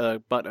long-sleeved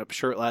button-up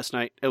shirt last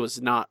night. It was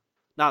not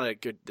a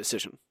good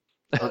decision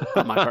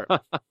on my part.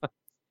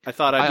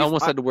 I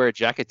almost had to wear a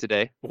jacket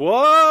today.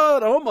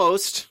 What?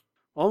 Almost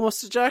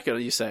a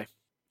jacket, you say?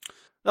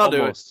 That'll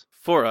do it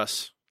for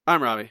us.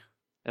 I'm Robbie.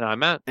 And I'm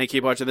Matt. And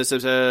keep watching The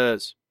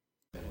Simpsons.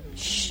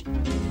 Shh.